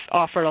 we've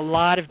offered a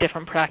lot of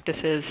different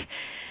practices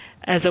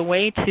as a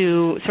way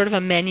to sort of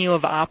a menu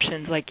of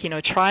options, like,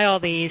 try all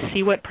these,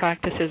 see what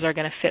practices are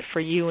going to fit for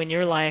you in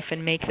your life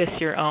and make this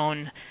your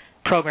own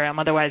program.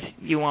 Otherwise,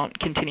 you won't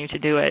continue to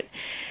do it.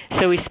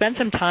 So we spent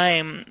some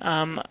time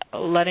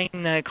letting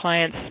the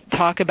clients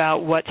talk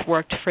about what's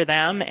worked for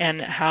them and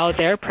how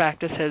their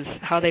practices,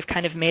 how they've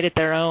kind of made it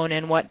their own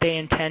and what they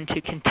intend to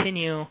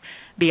continue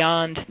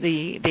beyond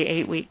the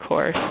 8-week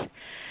course.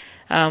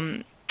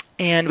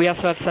 And we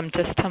also have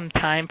some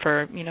time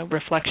for,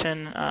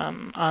 reflection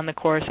on the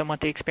course and what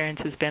the experience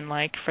has been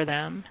like for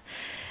them.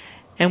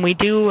 And we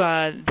do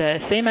the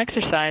same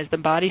exercise, the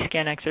body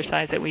scan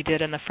exercise that we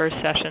did in the first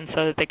session,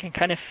 so that they can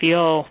kind of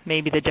feel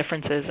maybe the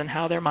differences and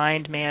how their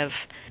mind may have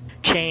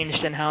changed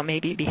and how it may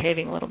be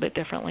behaving a little bit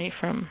differently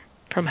from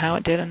how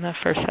it did in the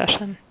first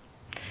session.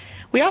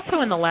 We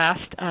also, in the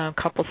last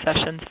couple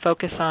sessions,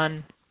 focus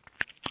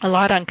a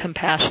lot on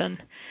compassion.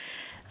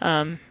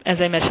 As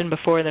I mentioned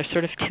before, there's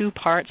sort of two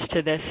parts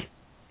to this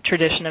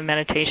tradition of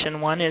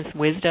meditation. One is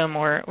wisdom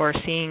or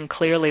seeing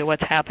clearly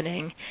what's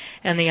happening,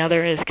 and the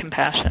other is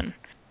compassion.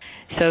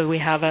 So we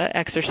have an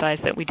exercise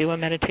that we do, a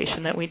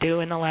meditation that we do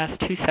in the last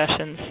 2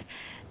 sessions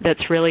that's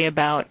really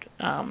about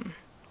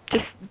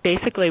just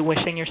basically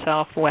wishing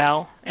yourself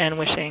well and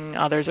wishing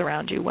others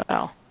around you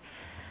well,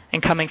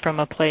 and coming from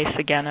a place,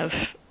 again,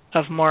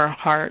 of more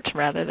heart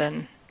rather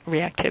than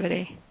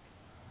reactivity.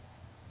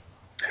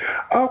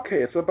 Okay,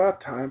 it's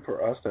about time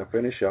for us to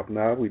finish up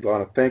now. We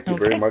want to thank you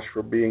very much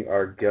for being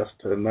our guest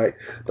tonight,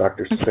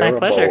 Dr. Sarah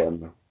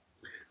Bowen.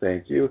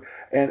 Thank you.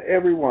 And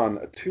everyone,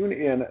 tune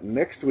in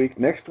next week.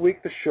 Next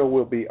week, the show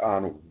will be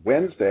on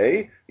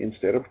Wednesday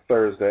instead of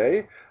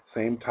Thursday.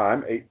 Same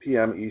time, 8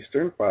 p.m.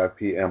 Eastern, 5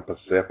 p.m.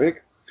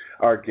 Pacific.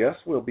 Our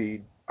guest will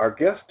be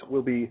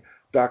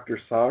Dr.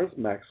 Sarah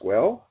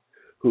Maxwell,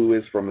 who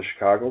is from the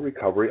Chicago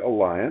Recovery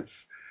Alliance.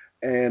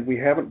 And we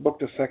haven't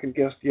booked a second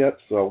guest yet,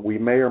 so we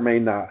may or may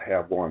not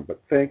have one.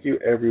 But thank you,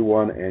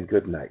 everyone, and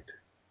good night.